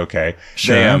 so it's okay.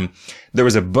 Sure. There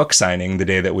was a book signing the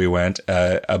day that we went,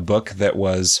 a book that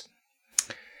was,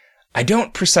 I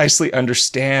don't precisely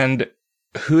understand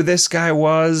who this guy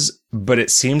was, but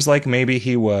it seems like maybe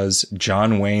he was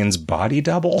John Wayne's body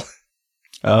double.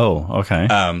 Oh, okay.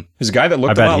 There's a guy that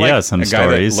looked that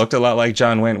looked a lot like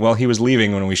John Wayne. Well, he was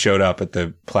leaving when we showed up at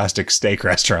the plastic steak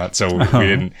restaurant, so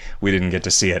we didn't get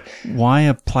to see it. Why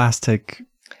a plastic?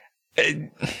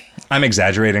 I'm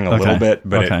exaggerating a little bit,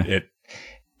 but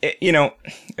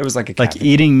it was like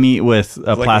eating meat with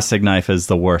a plastic knife is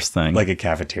the worst thing. Like a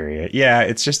cafeteria. Yeah,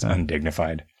 it's just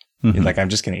undignified. Mm-hmm. Like, I'm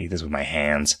just going to eat this with my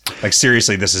hands. Like,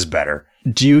 seriously, this is better.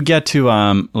 Do you get to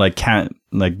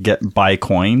buy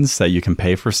coins that you can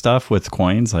pay for stuff with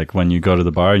coins? Like when you go to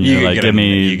the bar and you're like, give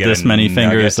me this many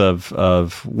fingers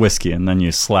of whiskey, and then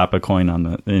you slap a coin on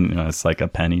the, it's like a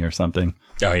penny or something.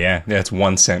 Oh yeah, it's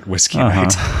 1 cent whiskey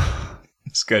night.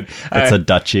 It's good. It's a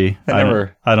duchy.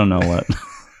 I don't know what.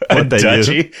 What they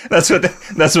duchy? Do. That's what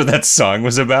that song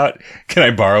was about. Can I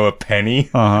borrow a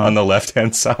penny on the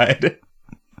left-hand side?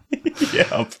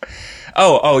 Yep.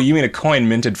 Oh, you mean a coin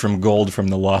minted from gold from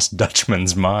the lost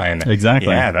Dutchman's mine?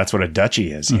 Exactly. Yeah, that's what a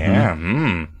duchy is.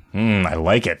 Mm-hmm. Yeah. I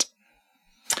like it.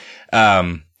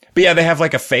 But yeah, they have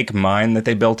like a fake mine that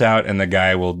they built out, and the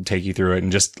guy will take you through it,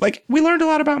 and just like, we learned a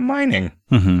lot about mining.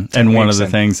 Mm-hmm. And one of the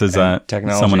things is that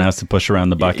someone has to push around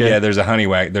the bucket. Yeah, there's a honey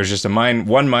wagon. There's just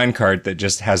one mine cart that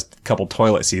just has a couple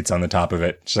toilet seats on the top of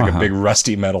it. Just like a big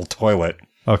rusty metal toilet.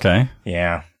 Okay.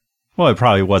 Yeah. Well, it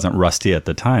probably wasn't rusty at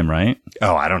the time, right?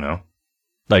 Oh, I don't know.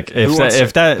 Like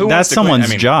if that's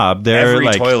someone's job, they're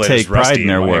like take pride in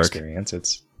their work. Experience.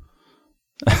 It's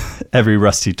every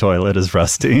rusty toilet is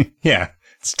rusty. Yeah,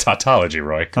 it's tautology,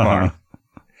 Roy. Come on.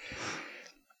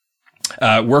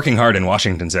 Working Hard in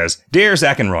Washington says, Dear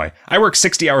Zach and Roy, I work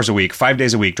 60 hours a week, 5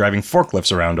 days a week, driving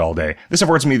forklifts around all day. This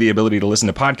affords me the ability to listen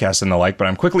to podcasts and the like, but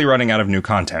I'm quickly running out of new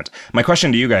content. My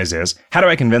question to you guys is, how do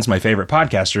I convince my favorite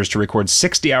podcasters to record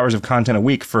 60 hours of content a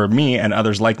week for me and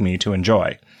others like me to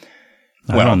enjoy?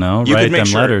 I don't know. Write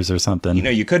them letters or something.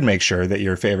 You could make sure that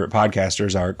your favorite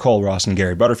podcasters are Cole Ross and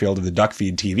Gary Butterfield of the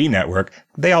Duckfeed TV network.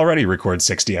 They already record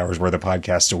 60 hours worth of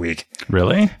podcasts a week.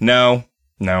 Really? No,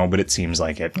 but it seems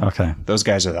like it. Okay. Those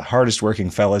guys are the hardest working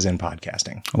fellas in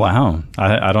podcasting. Wow.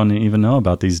 I don't even know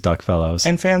about these duck fellows.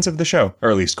 And fans of the show,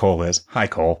 or at least Cole is. Hi,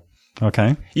 Cole.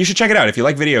 Okay. You should check it out. If you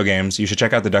like video games, you should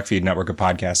check out the Duckfeed network of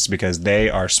podcasts, because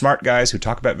they are smart guys who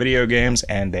talk about video games,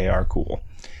 and they are cool.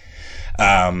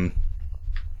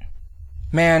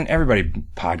 Man, everybody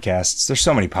podcasts. There's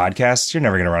so many podcasts. You're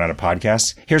never going to run out of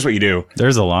podcasts. Here's what you do.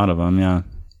 There's a lot of them, yeah.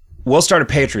 We'll start a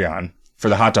Patreon for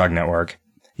the Hot Dog Network.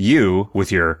 You,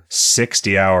 with your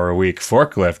 60-hour-a-week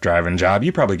forklift driving job,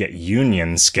 you probably get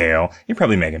union scale. You're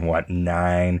probably making, what,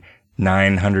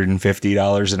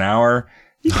 $950 an hour?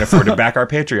 You can afford to back our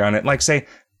Patreon at, like, say,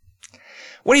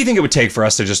 what do you think it would take for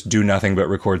us to just do nothing but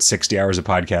record 60 hours of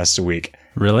podcasts a week?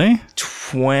 Really?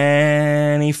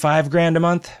 $25,000 a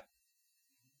month?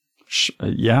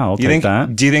 Yeah, I'll take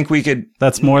that. Do you think we could?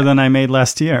 That's more than I made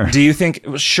last year. Do you think?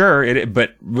 Sure,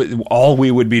 but all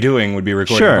we would be doing would be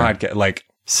recording a podcast. Like,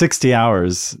 60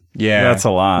 hours. Yeah. That's a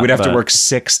lot. We'd have to work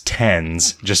 6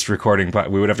 10s just recording.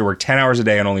 We would have to work 10 hours a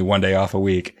day and only 1 day off a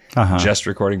week just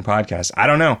recording podcasts. I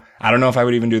don't know. I don't know if I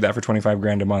would even do that for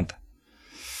 $25,000 a month.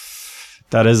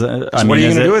 That is, what are you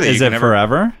going to do with it? Is it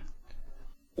forever?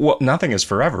 Well, nothing is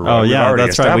forever. Right? Oh, yeah,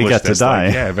 that's right. We get to die.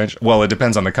 Yeah, eventually. Well, it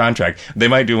depends on the contract. They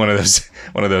might do one of those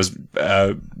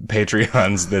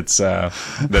Patreons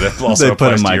that also they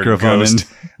put a microphone in.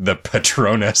 The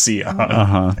Patronus-y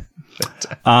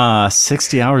on.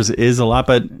 60 hours is a lot,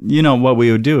 but what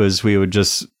we would do is we would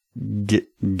just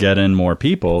get in more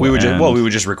people. We would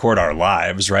just record our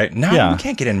lives, right? No, we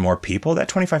can't get in more people. That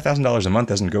 $25,000 a month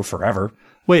doesn't go forever.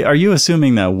 Wait, are you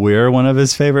assuming that we're one of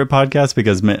his favorite podcasts?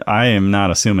 Because I am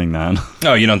not assuming that.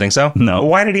 Oh, you don't think so? No. Well,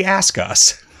 why did he ask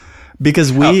us?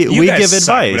 Because we give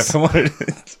advice.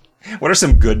 What are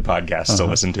some good podcasts to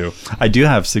listen to? I do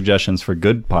have suggestions for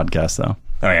good podcasts, though.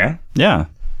 Oh, yeah? Yeah.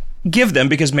 Give them,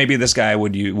 because maybe this guy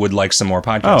would like some more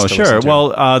podcasts. Oh, sure.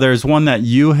 Well, there's one that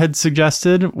you had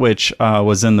suggested, which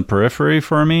was in the periphery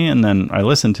for me, and then I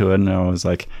listened to it, and I was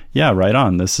like, yeah, right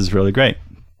on. This is really great.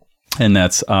 And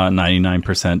that's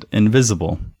 99%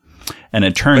 Invisible. And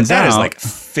it turns out... But that is like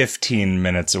 15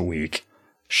 minutes a week.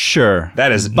 Sure.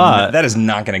 That is not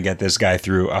going to get this guy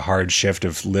through a hard shift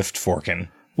of lift forking.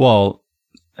 Well,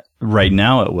 right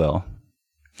now it will.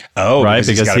 Oh, right,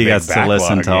 because he gets to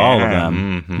listen to all of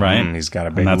them, right? He's got a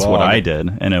big And that's log. what I did,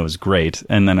 and it was great.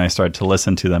 And then I started to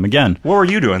listen to them again. What were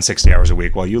you doing 60 hours a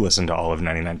week while you listened to all of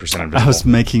 99% Invisible? I was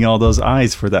making all those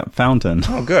eyes for that fountain.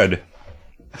 Oh, good.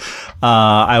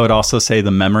 I would also say The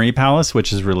Memory Palace,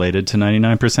 which is related to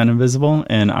 99% Invisible,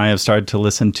 and I have started to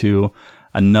listen to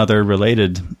another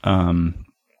related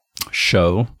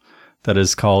show that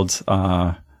is called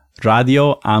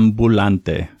Radio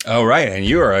Ambulante. Oh, right. And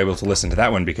you are able to listen to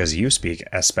that one because you speak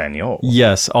Espanol.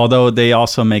 Yes, although they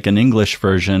also make an English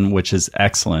version, which is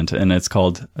excellent, and it's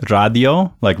called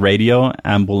Radio, like Radio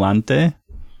Ambulante,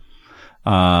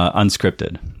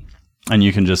 unscripted. And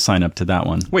you can just sign up to that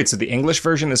one. Wait, so the English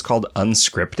version is called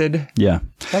Unscripted? Yeah.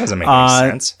 That doesn't make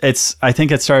any sense. I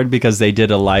think it started because they did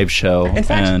a live show. In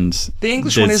fact, and the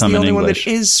English one is the only one that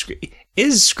is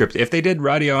scripted. If they did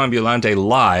Radio Ambulante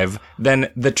live,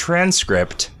 then the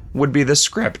transcript would be the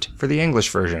script for the English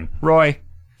version. Roy?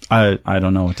 I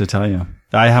don't know what to tell you.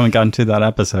 I haven't gotten to that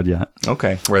episode yet.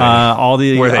 Okay. Where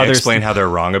they explain how they're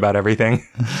wrong about everything?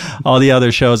 All the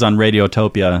other shows on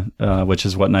Radiotopia, which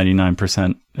is what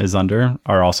 99% is under,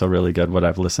 are also really good, what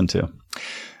I've listened to.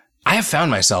 I have found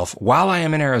myself, while I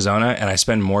am in Arizona and I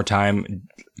spend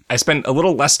a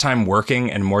little less time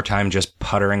working and more time just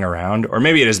puttering around. Or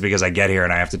maybe it is because I get here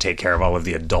and I have to take care of all of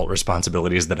the adult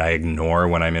responsibilities that I ignore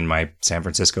when I'm in my San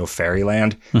Francisco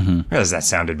fairyland. Mm-hmm. I realize that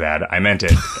sounded bad. I meant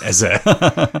it as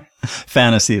a...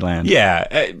 Fantasyland. Yeah.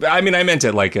 I mean, I meant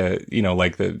it like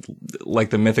like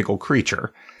the mythical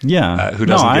creature. Yeah. Who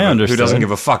doesn't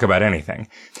give a fuck about anything.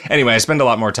 Anyway, I spend a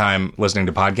lot more time listening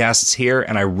to podcasts here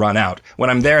and I run out. When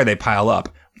I'm there, they pile up.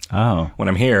 Oh. When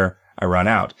I'm here, I run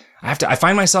out. I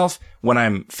find myself when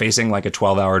I'm facing like a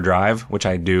 12-hour drive, which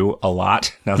I do a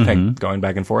lot now that I'm going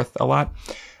back and forth a lot.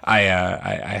 I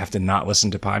have to not listen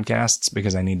to podcasts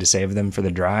because I need to save them for the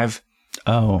drive.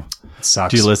 Oh, it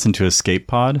sucks. Do you listen to Escape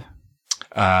Pod?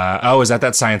 Is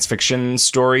that science fiction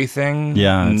story thing?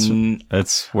 Yeah, it's worth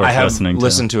listening to. I have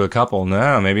listened to a couple.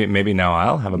 No, maybe now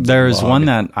I'll have a There's one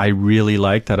that I really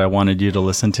liked that I wanted you to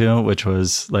listen to, which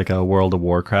was like a World of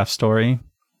Warcraft story,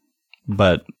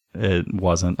 but it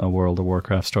wasn't a World of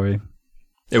Warcraft story.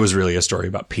 It was really a story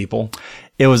about people.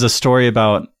 It was a story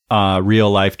about real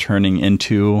life turning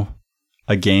into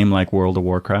a game like World of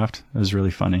Warcraft. It was really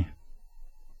funny.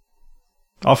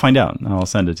 I'll find out and I'll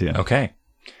send it to you. Okay.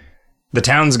 The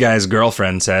Towns guy's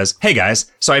girlfriend says, "Hey guys,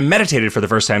 so I meditated for the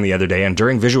first time the other day, and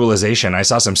during visualization, I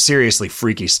saw some seriously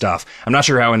freaky stuff. I'm not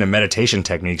sure how into meditation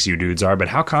techniques you dudes are, but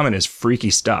how common is freaky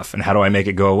stuff, and how do I make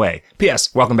it go away?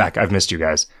 P.S. Welcome back. I've missed you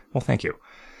guys." Well, thank you.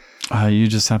 You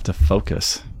just have to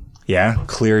focus. Yeah,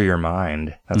 clear your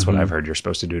mind. That's what I've heard you're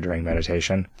supposed to do during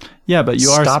meditation. Yeah, but you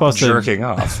are supposed to... Stop jerking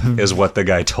off, is what the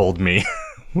guy told me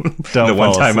the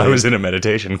one time I was in a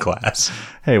meditation class.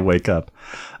 Hey, wake up.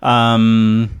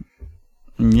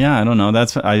 Yeah, I don't know.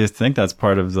 I think that's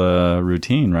part of the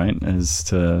routine, right? Is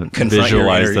to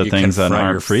visualize the things that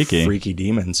aren't freaky. Freaky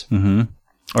demons. Mm-hmm.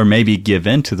 Or maybe give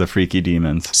in to the freaky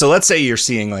demons. So let's say you're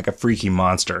seeing like a freaky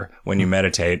monster when you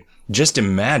meditate. Just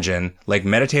imagine, like,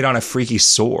 meditate on a freaky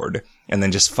sword and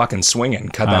then just fucking swing it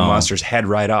and cut that monster's head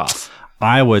right off.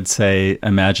 I would say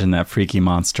imagine that freaky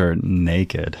monster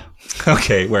naked.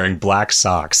 Okay, wearing black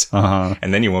socks. Uh-huh.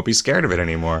 And then you won't be scared of it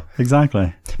anymore.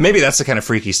 Exactly. Maybe that's the kind of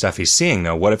freaky stuff he's seeing,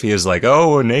 though. What if he is like,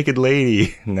 oh, a naked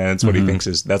lady? And that's what he thinks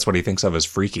that's what he thinks of as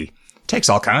freaky. Takes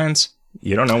all kinds.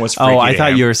 You don't know what's freaky. Oh, I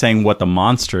thought you were saying what the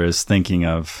monster is thinking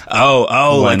of.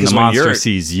 Oh, when the monster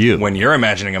sees you. When you're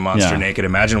imagining a monster naked,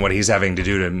 imagine what he's having to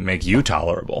do to make you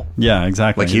tolerable. Yeah,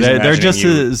 exactly. Like they're just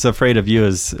as afraid of you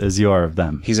as you are of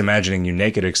them. He's imagining you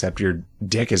naked, except your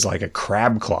dick is like a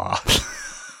crab claw.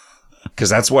 Because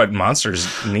that's what monsters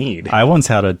need. I once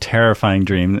had a terrifying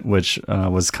dream, which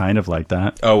was kind of like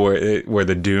that. Oh, where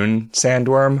the dune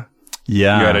sandworm?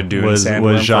 Yeah. You had a dune sandworm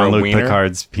was Jean-Luc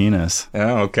Picard's penis.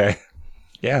 Oh, okay.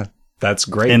 Yeah, that's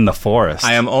great. In the forest.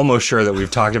 I am almost sure that we've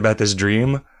talked about this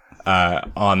dream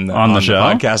on the show?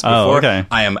 Podcast before. Oh, okay.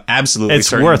 I am absolutely it's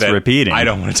certain worth that repeating. I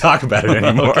don't want to talk about it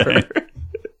anymore.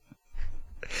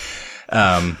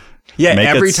 Yeah, Make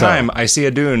every time I see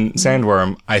a dune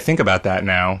sandworm, I think about that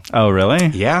now. Oh, really?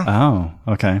 Yeah. Oh,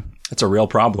 okay. It's a real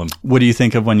problem. What do you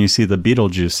think of when you see the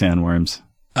Beetlejuice sandworms?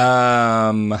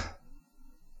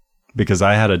 Because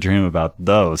I had a dream about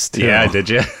those, too. Yeah, did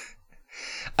you?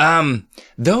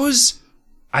 Those,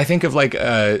 I think of like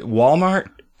Walmart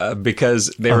because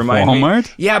they remind me.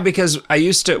 Walmart? Yeah, because I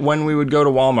used to, when we would go to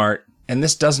Walmart, and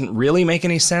this doesn't really make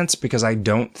any sense because I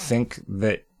don't think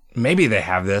that, maybe they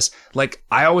have this. Like,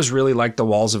 I always really liked the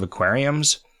walls of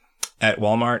aquariums at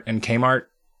Walmart and Kmart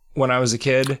when I was a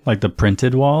kid. Like the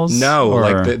printed walls? No,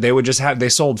 like they would just have, they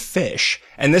sold fish.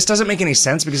 And this doesn't make any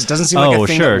sense because it doesn't seem like a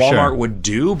thing that Walmart would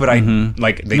do, but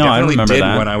they definitely did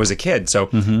when I was a kid. So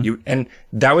and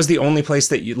that was the only place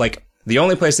that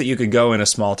you could go in a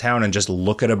small town and just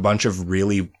look at a bunch of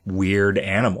really weird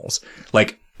animals.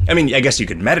 Like, I mean, I guess you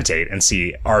could meditate and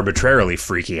see arbitrarily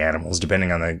freaky animals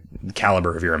depending on the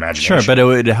caliber of your imagination. Sure, but it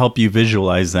would help you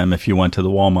visualize them if you went to the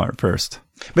Walmart first.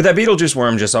 But that Beetlejuice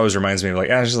worm just always reminds me of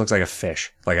like, it just looks like a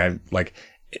fish. It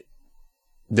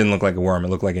didn't look like a worm. It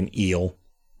looked like an eel.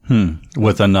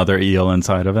 With another eel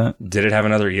inside of it? Did it have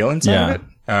another eel inside of it?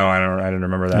 Oh, I didn't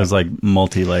remember that. It was like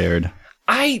multi-layered.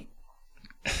 I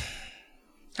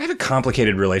have a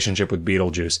complicated relationship with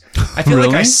Beetlejuice. I feel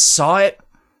like I saw it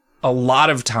a lot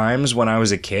of times when I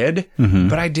was a kid,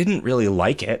 but I didn't really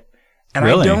like it. And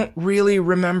I don't really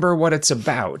remember what it's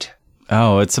about.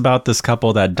 Oh, it's about this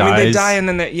couple that dies. I mean, they die and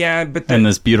then in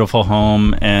this beautiful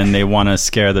home, and they want to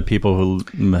scare the people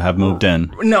who have moved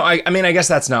in. No, I mean, I guess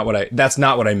that's not what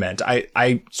I meant.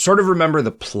 I sort of remember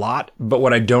the plot, but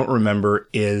what I don't remember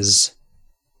is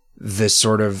this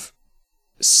sort of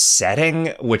setting,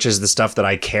 which is the stuff that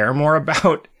I care more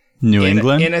about. New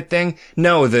England? In a thing?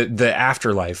 No, the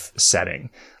afterlife setting.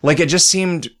 Like, it just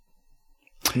seemed...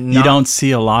 you don't see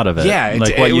a lot of it. Yeah.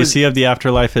 Like, what you see of the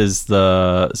afterlife is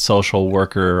the social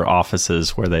worker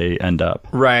offices where they end up.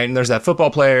 Right. And there's that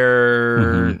football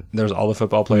player. There's all the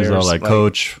football players. There's all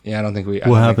coach. Yeah, I don't think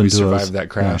we survived that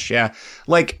crash. Yeah.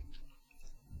 Like,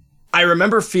 I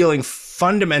remember feeling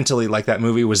fundamentally like that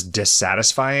movie was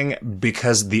dissatisfying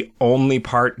because the only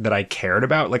part that I cared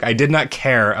about, like, I did not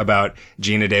care about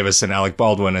Gina Davis and Alec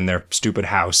Baldwin and their stupid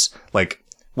house. Like,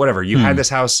 whatever. You had this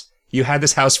house. You had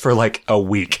this house for like a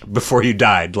week before you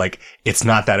died. Like, it's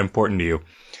not that important to you.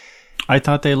 I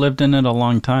thought they lived in it a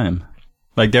long time.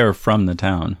 Like, they were from the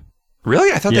town.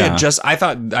 Really? I thought they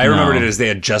had I remembered it as they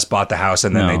had just bought the house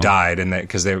and then they died and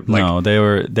because they like. No,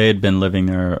 they had been living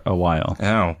there a while.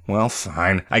 Oh, well,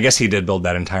 fine. I guess he did build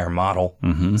that entire model.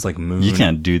 It's like Moon. You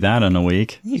can't do that in a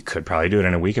week. You could probably do it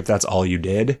in a week if that's all you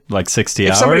did. Like 60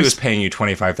 hours? If somebody was paying you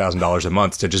 $25,000 a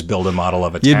month to just build a model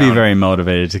of a town. You'd be very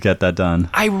motivated to get that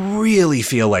done. I really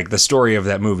feel like the story of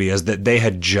that movie is that they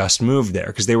had just moved there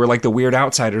because they were like the weird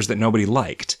outsiders that nobody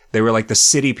liked. They were like the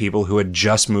city people who had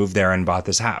just moved there and bought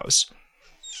this house.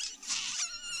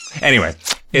 Anyway,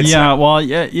 maybe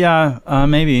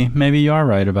you are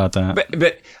right about that.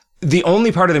 But the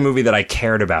only part of the movie that I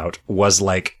cared about was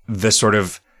like the sort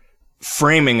of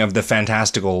framing of the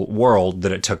fantastical world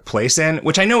that it took place in,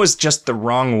 which I know is just the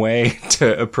wrong way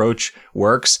to approach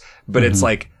works, but it's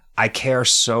like I care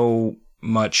so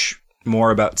much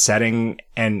more about setting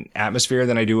and atmosphere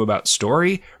than I do about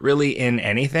story, really, in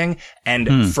anything.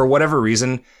 And for whatever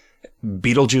reason,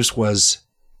 Beetlejuice was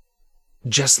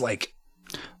just like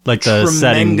the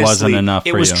setting wasn't enough for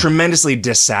you. It was tremendously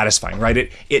dissatisfying,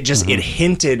 right? It just it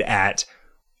hinted at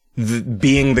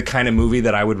being the kind of movie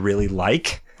that I would really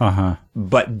like,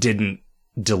 but didn't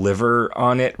deliver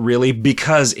on it really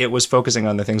because it was focusing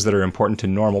on the things that are important to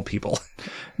normal people.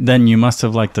 Then you must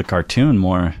have liked the cartoon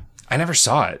more. I never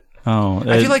saw it. Oh,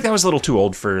 I feel like that was a little too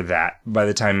old for that by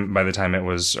the time it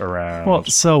was around. Well,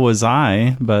 so was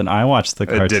I, but I watched the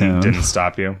cartoon. It didn't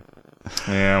stop you.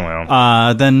 Yeah,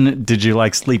 well. Then did you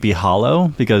like Sleepy Hollow?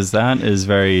 Because that is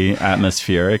very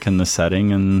atmospheric in the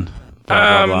setting and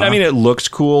blah, blah, blah. I mean, it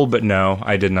looked cool, but no,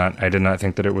 I did not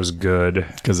think that it was good.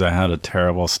 Because it had a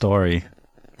terrible story.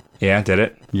 Yeah, did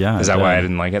it? Yeah. Is that why I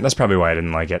didn't like it? That's probably why I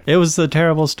didn't like it. It was a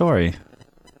terrible story.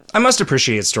 I must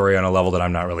appreciate story on a level that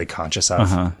I'm not really conscious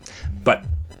of. But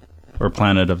or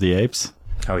Planet of the Apes.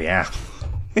 Oh yeah.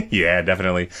 Yeah,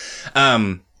 definitely.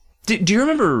 Do you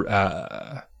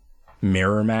remember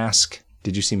Mirror Mask?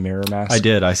 Did you see Mirror Mask? I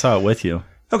did. I saw it with you.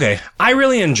 Okay. I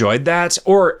really enjoyed that,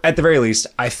 or at the very least,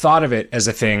 I thought of it as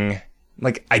a thing.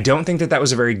 Like, I don't think that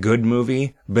was a very good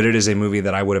movie, but it is a movie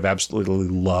that I would have absolutely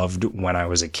loved when I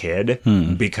was a kid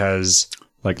because...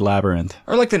 Like Labyrinth.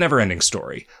 Or like The Neverending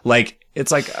Story. Like,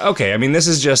 it's like, okay, I mean, this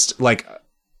is just like...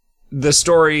 The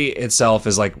story itself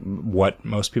is like what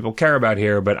most people care about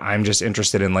here, but I'm just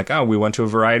interested in like, oh, we went to a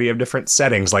variety of different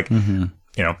settings. Like, you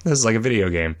know, this is like a video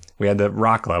game. We had the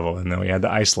rock level, and then we had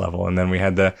the ice level, and then we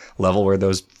had the level where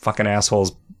those fucking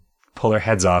assholes pull their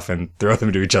heads off and throw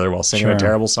them to each other while singing a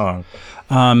terrible song.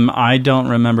 I don't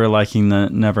remember liking The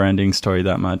Neverending Story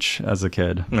that much as a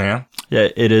kid. Yeah? Yeah,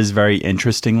 it is very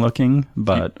interesting looking,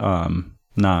 but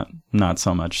not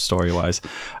so much story-wise.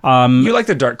 You like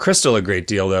The Dark Crystal a great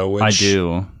deal, though, which... I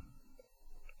do.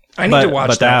 I need to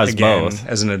watch that again both.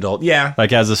 As an adult. Yeah.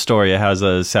 Like, as a story, it has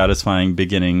a satisfying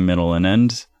beginning, middle, and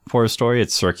end for a story.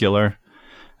 It's circular.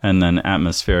 And then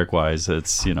atmospheric-wise,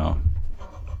 it's, you know,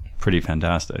 pretty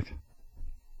fantastic.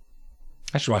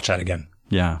 I should watch that again.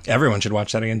 Yeah. Everyone should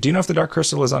watch that again. Do you know if The Dark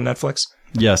Crystal is on Netflix?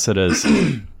 Yes, it is.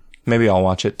 Maybe I'll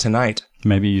watch it tonight.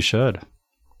 Maybe you should.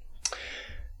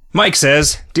 Mike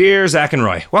says, Dear Zach and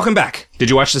Roy, welcome back. Did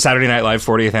you watch the Saturday Night Live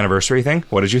 40th anniversary thing?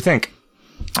 What did you think?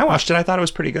 I watched it. I thought it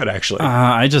was pretty good, actually.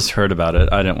 I just heard about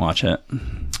it. I didn't watch it.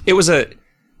 It was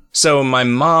So my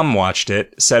mom watched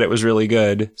it, said it was really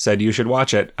good, said you should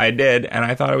watch it. I did, and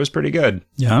I thought it was pretty good.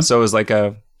 Yeah? So it was like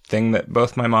a thing that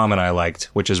both my mom and I liked,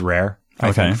 which is rare,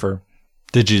 I think, for...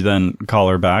 Did you then call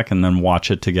her back and then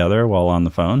watch it together while on the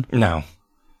phone? No.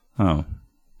 Oh.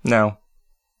 No,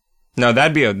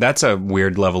 that's a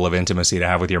weird level of intimacy to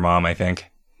have with your mom, I think.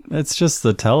 It's just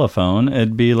the telephone.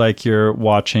 It'd be like you're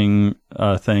watching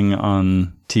a thing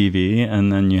on TV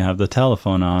and then you have the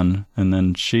telephone on and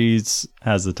then she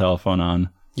has the telephone on.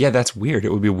 Yeah, that's weird.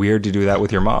 It would be weird to do that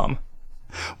with your mom.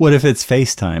 What if it's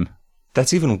FaceTime?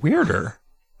 That's even weirder.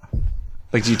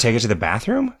 Like, do you take it to the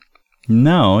bathroom?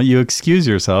 No, you excuse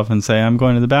yourself and say, I'm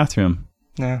going to the bathroom.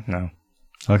 No.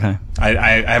 Okay. I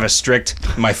have a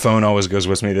strict, my phone always goes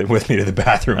with me to the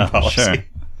bathroom policy. Sure.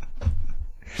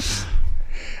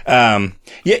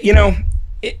 Yeah, you know...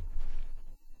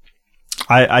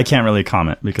 I can't really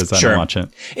comment because I don't watch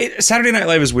it. Saturday Night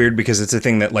Live is weird because it's a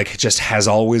thing that like just has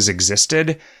always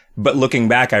existed. But looking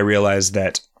back, I realized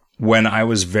that when I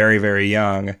was very, very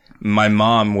young, my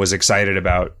mom was excited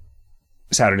about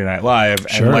Saturday Night Live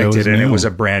and liked it, and it was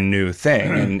a brand new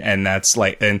thing. And that's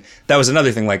like, and that was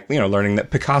another thing, like, you know, learning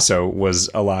that Picasso was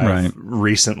alive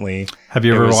recently. Have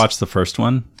you ever watched the first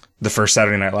one? The first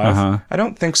Saturday Night Live? I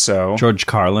don't think so. George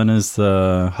Carlin is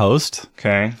the host.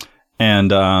 Okay.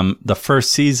 And the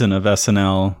first season of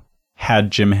SNL had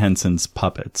Jim Henson's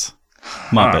puppets.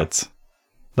 Muppets.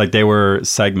 Like, they were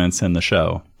segments in the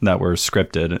show that were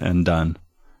scripted and done.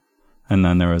 And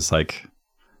then there was, like,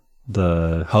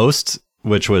 the host,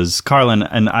 which was Carlin.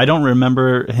 And I don't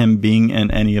remember him being in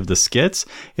any of the skits.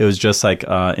 It was just, like,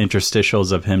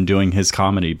 interstitials of him doing his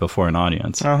comedy before an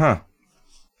audience.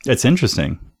 It's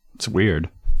interesting. It's weird.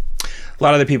 A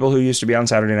lot of the people who used to be on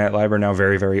Saturday Night Live are now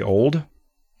very, very old.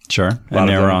 Sure. And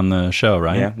they were on the show,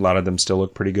 right? Yeah. A lot of them still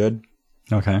look pretty good.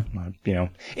 Okay. You know,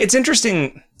 it's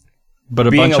interesting but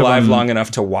being alive long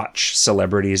enough to watch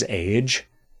celebrities age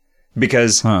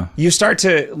because you start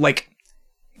to like,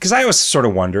 because I always sort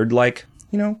of wondered, like,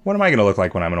 you know, what am I going to look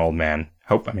like when I'm an old man?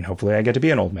 Hopefully I get to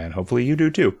be an old man. Hopefully you do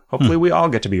too. Hopefully we all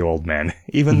get to be old men,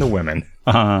 even the women.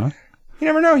 You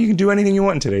never know. You can do anything you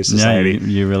want in today's society. Yeah,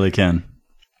 you really can.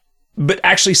 But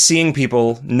actually seeing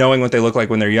people, knowing what they look like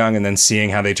when they're young, and then seeing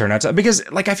how they turn out to... Because,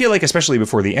 like, I feel like, especially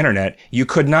before the internet, you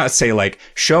could not say, like,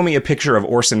 show me a picture of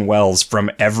Orson Welles from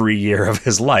every year of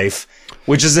his life,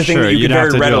 which is the thing that you could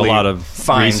very readily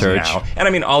find research now. And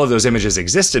I mean, all of those images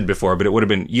existed before, but it would have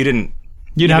been... You'd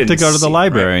have to go to the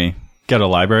library, get a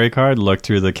library card, look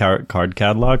through the card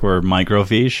catalog, or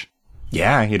microfiche.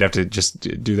 Yeah, you'd have to just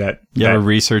do that. You ever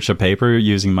research a paper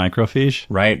using microfiche?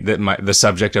 Right. The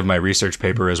subject of my research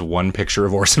paper is one picture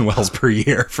of Orson Welles per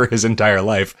year for his entire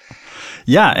life.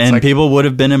 Yeah, and people would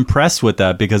have been impressed with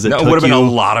that because it would have been a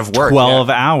lot of work. 12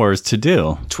 hours to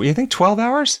do. You think 12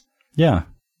 hours? Yeah.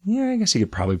 Yeah, I guess you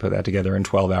could probably put that together in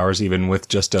 12 hours, even with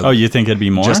just a... Oh, you think it'd be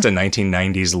more? Just a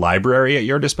 1990s library at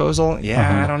your disposal?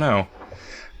 Yeah, I don't know.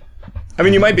 I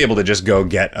mean, you might be able to just go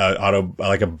get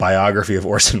a biography of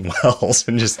Orson Welles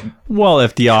and just... Well,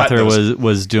 if the author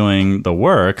was doing the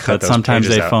work, but sometimes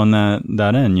they phone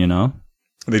that in, you know?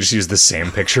 They just use the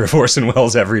same picture of Orson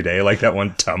Welles every day, like that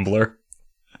one Tumblr.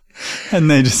 And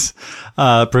they just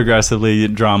progressively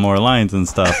draw more lines and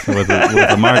stuff with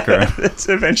a marker.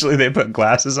 Eventually, they put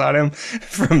glasses on him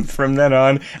from then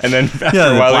on, and then after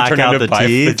a while,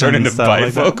 they turn into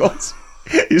bifocals.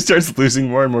 He starts losing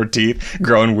more and more teeth,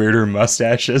 growing weirder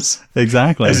mustaches.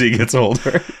 Exactly. As he gets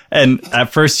older. And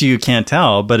at first you can't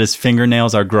tell, but his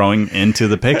fingernails are growing into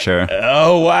the picture.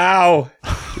 Oh, wow.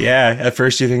 Yeah. At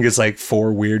first you think it's like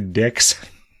 4 weird dicks.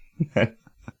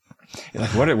 You're like,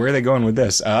 where are they going with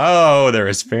this? Oh, they're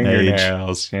his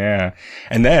fingernails. Age. Yeah.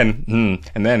 And then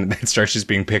it starts just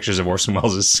being pictures of Orson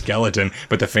Welles' skeleton,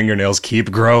 but the fingernails keep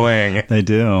growing. They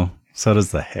do. So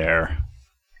does the hair.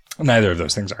 Neither of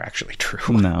those things are actually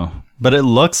true. No, but it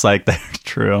looks like they're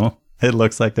true. It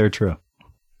looks like they're true.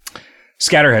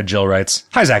 Scatterhead Jill writes,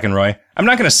 Hi, Zach and Roy. I'm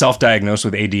not going to self-diagnose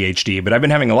with ADHD, but I've been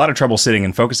having a lot of trouble sitting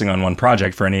and focusing on one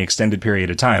project for any extended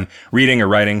period of time. Reading or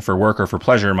writing for work or for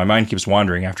pleasure, my mind keeps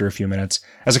wandering after a few minutes.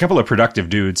 As a couple of productive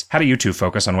dudes, how do you two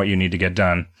focus on what you need to get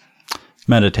done?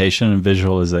 Meditation and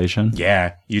visualization.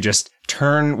 Yeah, you just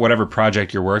turn whatever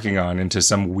project you're working on into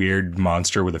some weird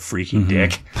monster with a freaky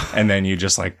dick, and then you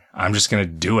just I'm just going to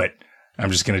do it.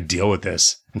 I'm just going to deal with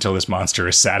this until this monster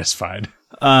is satisfied.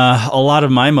 A lot of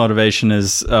my motivation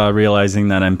is realizing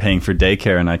that I'm paying for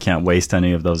daycare and I can't waste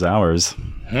any of those hours.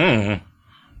 Mine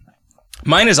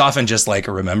is often just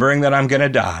remembering that I'm going to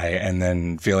die and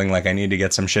then feeling like I need to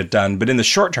get some shit done. But in the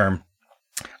short term,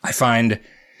 I find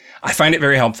it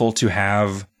very helpful to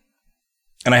have,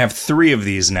 and I have 3 of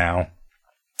these now,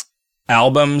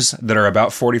 albums that are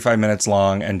about 45 minutes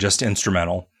long and just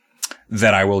instrumental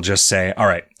that I will just say, all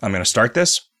right, I'm going to start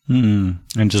this. And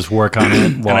just work on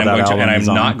it while I'm not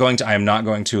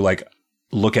going to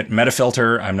look at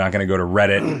Metafilter. I'm not going to go to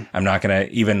Reddit. I'm not going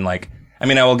to even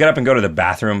I will get up and go to the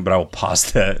bathroom, but I will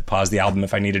pause the album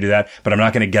if I need to do that. But I'm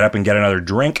not going to get up and get another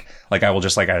drink. I will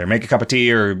just either make a cup of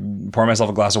tea or pour myself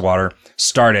a glass of water,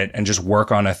 start it, and just work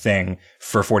on a thing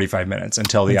for 45 minutes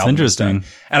until the album is done.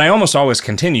 And I almost always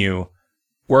continue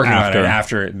working on it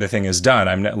after the thing is done.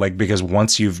 I'm not, because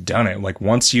once you've done it,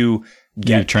 once you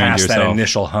get past that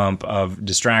initial hump of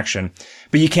distraction,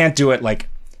 but you can't do it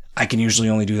I can usually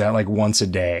only do that once a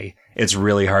day. It's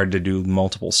really hard to do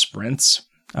multiple sprints.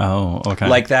 Oh, okay.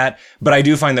 Like that. But I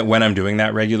do find that when I'm doing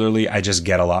that regularly, I just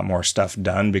get a lot more stuff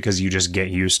done because you just get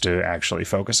used to actually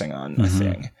focusing on a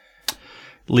thing.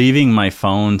 Leaving my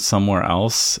phone somewhere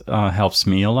else helps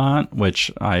me a lot,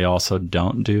 which I also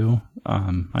don't do.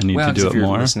 I need to do it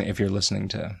more. If you're listening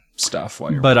to stuff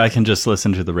while you're But I can just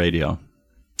listen to the radio.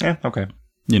 Yeah, okay.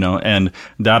 And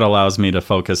that allows me to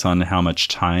focus on how much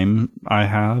time I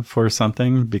have for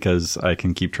something because I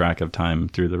can keep track of time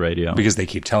through the radio. Because they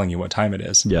keep telling you what time it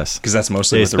is. Yes. Because that's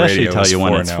mostly what the radio is for. They especially tell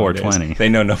you when it's 4:20. They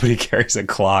know nobody carries a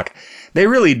clock. They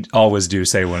really always do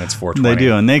say when it's 4:20. They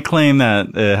do, and they claim that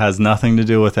it has nothing to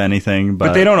do with anything.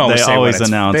 But they don't always say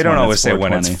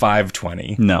when it's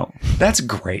 5:20. No. That's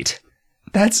great.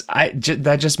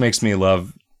 That just makes me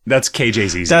love... That's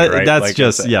KJ's easy, right?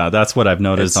 That's what I've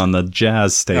noticed on the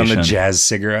jazz station. On the jazz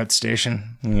cigarette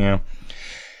station. Yeah.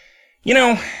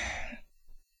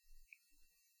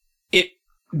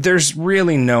 There's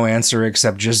really no answer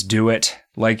except just do it.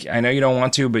 I know you don't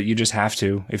want to, but you just have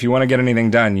to. If you want to get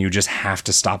anything done, you just have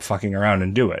to stop fucking around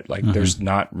and do it. There's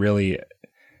not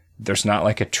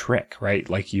a trick,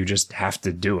 right? You just have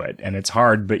to do it. And it's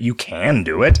hard, but you can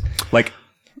do it.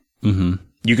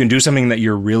 You can do something that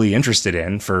you're really interested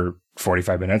in for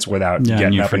 45 minutes without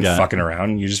getting up and fucking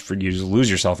around. You just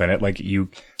lose yourself in it.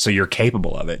 So you're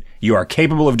capable of it. You are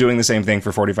capable of doing the same thing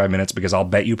for 45 minutes because I'll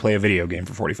bet you play a video game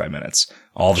for 45 minutes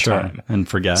all the time. And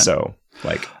forget. So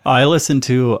I listened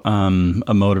to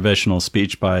a motivational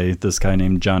speech by this guy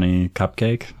named Johnny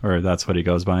Cupcake, or that's what he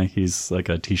goes by. He's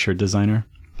a t-shirt designer.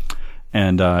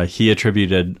 And he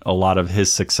attributed a lot of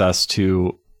his success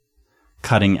to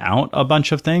cutting out a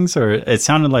bunch of things, or it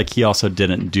sounded like he also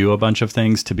didn't do a bunch of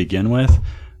things to begin with,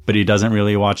 but he doesn't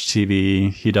really watch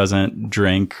TV. He doesn't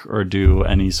drink or do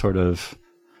any sort of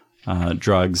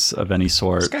drugs of any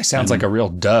sort. This guy sounds like a real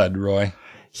dud, Roy.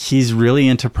 he's really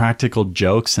into practical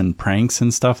jokes and pranks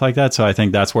and stuff like that. So I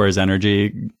think that's where his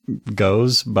energy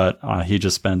goes. But he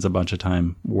just spends a bunch of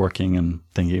time working and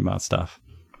thinking about stuff,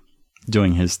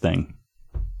 doing his thing.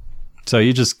 So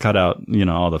you just cut out,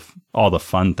 all the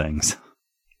fun things.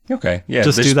 Okay. Yeah.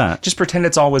 Just do that. Just pretend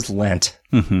it's always Lent.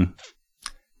 Mm-hmm.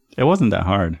 It wasn't that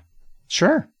hard.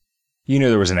 Sure. You knew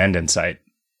there was an end in sight.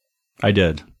 I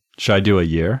did. Should I do a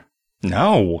year?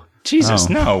 No. Jesus,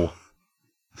 no.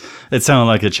 It sounded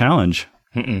like a challenge.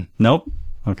 Mm-mm. Nope.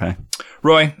 Okay.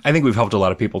 Roy, I think we've helped a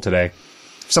lot of people today.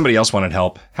 If somebody else wanted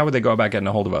help, how would they go about getting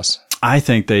a hold of us? I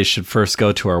think they should first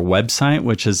go to our website,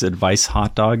 which is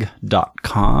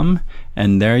advicehotdog.com.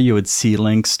 And there you would see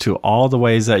links to all the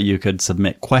ways that you could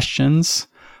submit questions.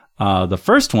 The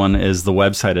first one is the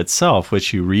website itself,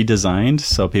 which you redesigned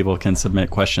so people can submit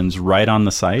questions right on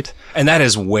the site. And that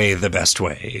is way the best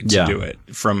way to do it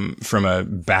from a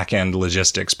back-end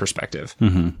logistics perspective.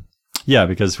 Mm-hmm. Yeah,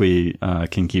 because we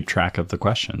can keep track of the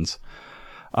questions.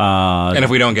 And if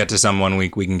we don't get to some one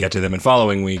week, we can get to them in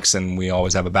following weeks, and we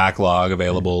always have a backlog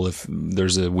available if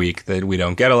there's a week that we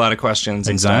don't get a lot of questions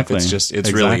and stuff.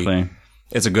 It's really,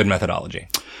 it's a good methodology.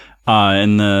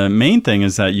 And the main thing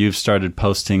is that you've started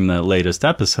posting the latest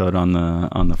episode on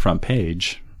the front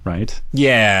page, right?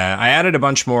 Yeah, I added a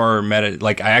bunch more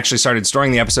I actually started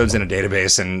storing the episodes in a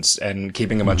database and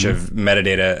keeping a bunch of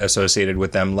metadata associated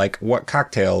with them, like what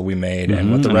cocktail we made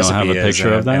and what the recipe is. Have a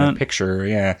picture of that? And a picture,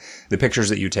 yeah. The pictures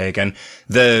that you take. And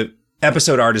the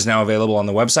episode art is now available on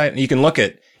the website. And you can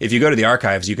if you go to the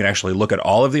archives, you can actually look at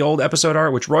all of the old episode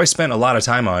art, which Roy spent a lot of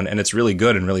time on, and it's really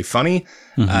good and really funny.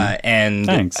 Mm-hmm.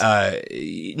 Thanks.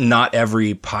 Not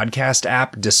every podcast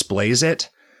app displays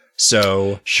it.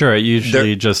 So sure, it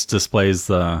usually just displays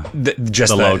the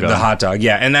logo, the hot dog.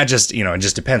 Yeah. And that just, it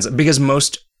just depends, because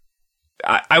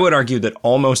I would argue that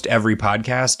almost every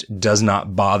podcast does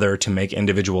not bother to make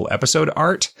individual episode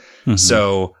art. Mm-hmm.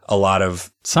 So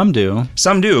some do,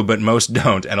 but most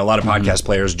don't. And a lot of podcast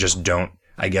players just don't,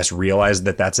 I guess, realize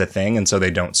that that's a thing. And so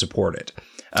they don't support it.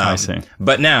 I see.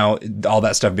 But now all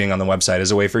that stuff being on the website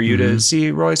is a way for you to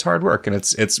see Roy's hard work. And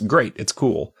it's great. It's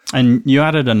cool. And you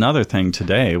added another thing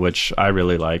today, which I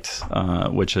really liked,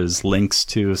 which is links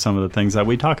to some of the things that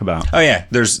we talk about. Oh yeah.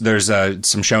 There's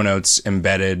some show notes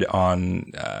embedded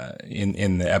on,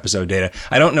 in the episode data.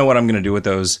 I don't know what I'm going to do with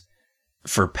those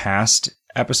for past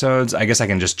episodes. I guess I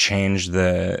can just change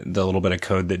the little bit of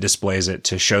code that displays it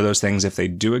to show those things if they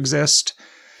do exist.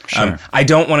 Sure. I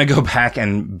don't want to go back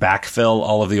and backfill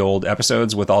all of the old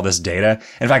episodes with all this data.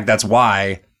 In fact, that's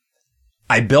why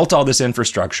I built all this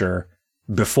infrastructure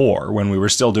before, when we were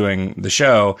still doing the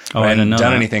show. I hadn't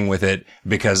done anything with it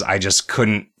because I just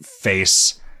couldn't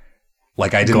face, I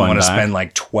didn't want to spend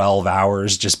 12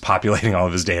 hours just populating all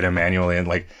of his data manually and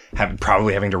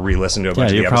probably having to re-listen to a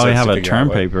bunch of the episodes. You probably have a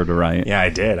term paper to write. Yeah, I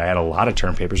did. I had a lot of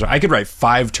term papers. I could write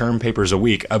 5 term papers a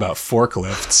week about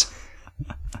forklifts.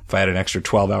 If I had an extra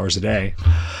 12 hours a day.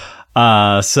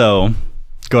 So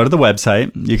go to the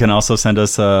website. You can also send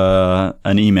us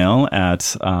an email at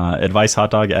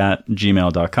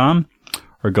advicehotdog@gmail.com,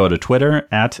 or go to Twitter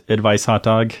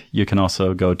 @advicehotdog. You can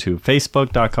also go to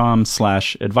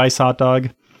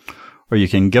facebook.com/advicehotdog, or you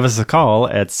can give us a call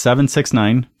at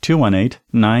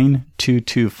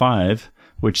 769-218-9225,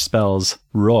 which spells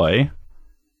Roy,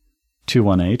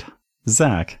 218,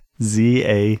 Zach,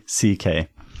 Z-A-C-K.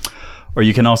 Or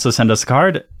you can also send us a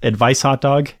card, Advice Hot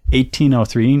Dog,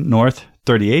 1803 North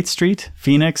 38th Street,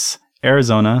 Phoenix,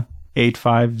 Arizona,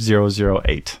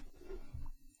 85008.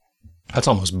 That's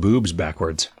almost boobs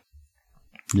backwards.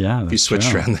 Yeah, if you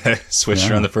switched around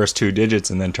the first 2 digits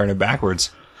and then turn it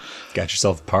backwards, got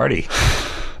yourself a party.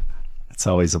 It's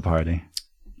always a party.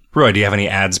 Roy, do you have any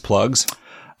ads plugs?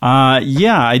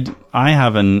 Yeah, I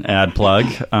have an ad plug.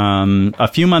 A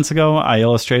few months ago, I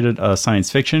illustrated a science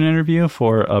fiction interview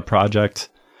for a project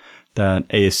that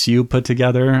ASU put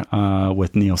together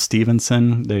with Neil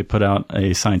Stevenson. They put out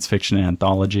a science fiction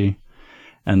anthology.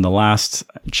 And the last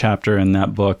chapter in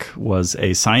that book was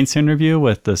a science interview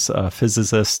with this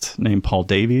physicist named Paul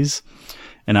Davies.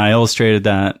 And I illustrated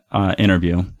that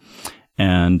interview.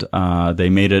 And they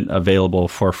made it available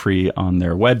for free on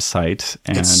their website.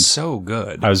 And it's so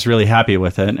good. I was really happy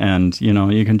with it. And,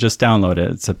 you can just download it.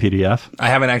 It's a PDF. I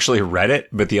haven't actually read it,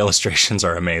 but the illustrations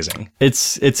are amazing.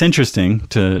 It's interesting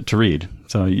to read.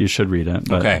 So you should read it.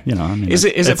 But, okay. Is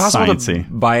it possible sciencey.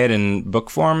 To buy it in book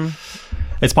form?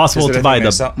 It's possible to buy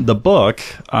the book.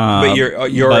 But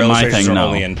your illustrations are no.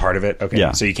 only in part of it? Okay.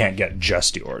 Yeah. So you can't get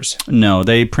just yours? No,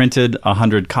 they printed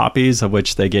 100 copies, of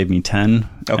which they gave me 10.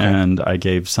 Okay. And I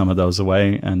gave some of those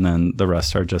away, and then the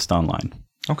rest are just online.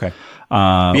 Okay.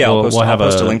 I'll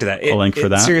post a link to that. A link for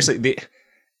that. Seriously,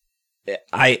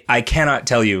 I cannot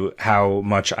tell you how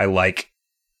much I like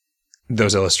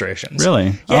those illustrations.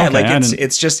 Really? Yeah, okay. Like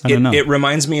it's just it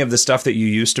reminds me of the stuff that you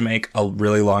used to make a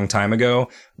really long time ago,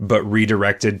 but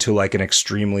redirected to like an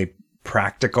extremely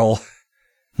practical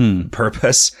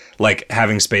purpose, like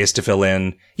having space to fill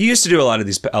in. You used to do a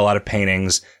lot of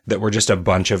paintings that were just a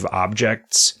bunch of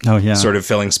objects, sort of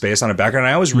filling space on a background.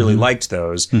 I always really liked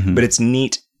those, but it's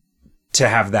neat to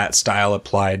have that style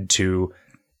applied to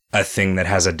a thing that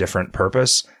has a different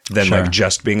purpose than like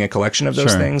just being a collection of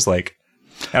those things. Like,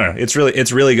 I don't know. It's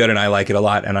really good, and I like it a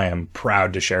lot, and I am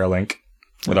proud to share a link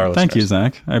with our listeners. Thank you,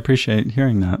 Zach. I appreciate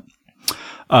hearing that.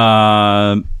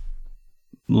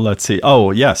 Let's see.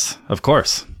 Oh, yes, of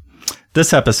course.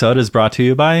 This episode is brought to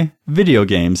you by video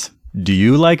games. Do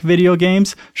you like video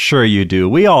games? Sure you do.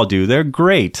 We all do. They're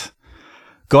great.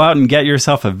 Go out and get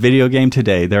yourself a video game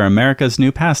today. They're America's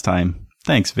new pastime.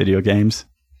 Thanks, video games.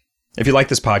 If you like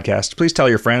this podcast, please tell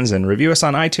your friends and review us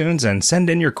on iTunes and send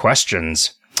in your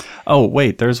questions. Oh,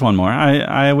 wait, there's one more.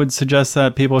 I would suggest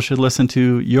that people should listen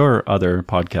to your other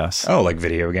podcasts. Oh, like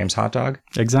Video Games Hot Dog?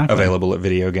 Exactly. Available at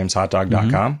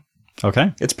videogameshotdog.com.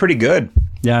 Okay. It's pretty good.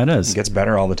 Yeah, it is. It gets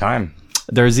better all the time.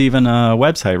 There's even a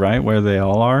website, right, where they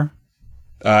all are?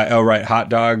 Right.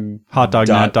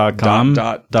 Hotdognet.com.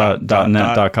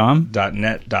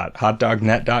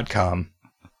 .hotdognet.com.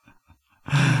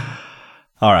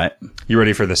 All right. You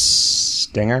ready for the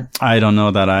stinger? I don't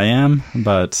know that I am,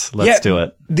 but let's do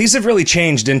it. These have really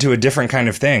changed into a different kind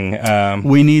of thing.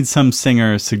 We need some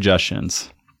singer suggestions.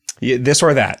 This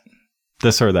or that.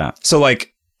 This or that. So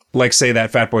like say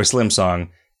that Fatboy Slim song,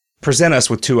 present us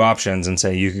with two options and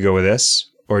say you could go with this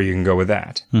or you can go with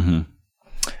that.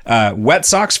 Mm-hmm. Wet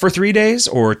socks for 3 days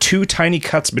or 2 tiny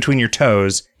cuts between your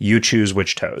toes. You choose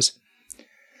which toes.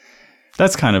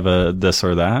 That's kind of a this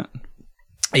or that.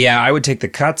 Yeah, I would take the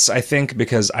cuts, I think,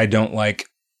 because I don't like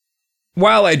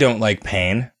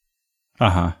pain.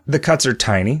 The cuts are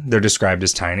tiny. They're described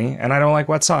as tiny, and I don't like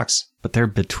wet socks. But they're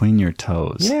between your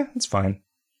toes. Yeah, it's fine.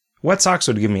 Wet socks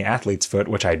would give me athlete's foot,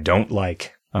 which I don't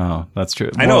like. Oh, that's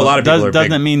true. I know a lot of people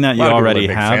doesn't it mean that you already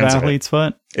have athlete's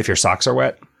foot? If your socks are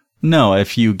wet? No,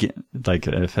 if you get,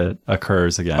 if it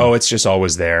occurs again. Oh, it's just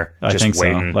always there. I just think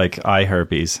waiting. So. Like eye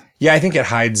herpes. Yeah, I think it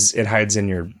hides in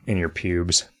your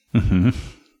pubes. Mm-hmm.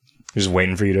 Just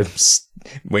waiting for you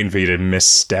to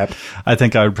misstep. I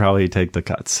think I would probably take the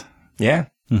cuts. Yeah.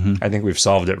 Mm-hmm. I think we've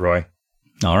solved it, Roy.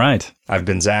 All right. I've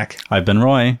been Zach. I've been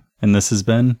Roy, and this has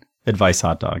been Advice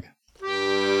Hot Dog.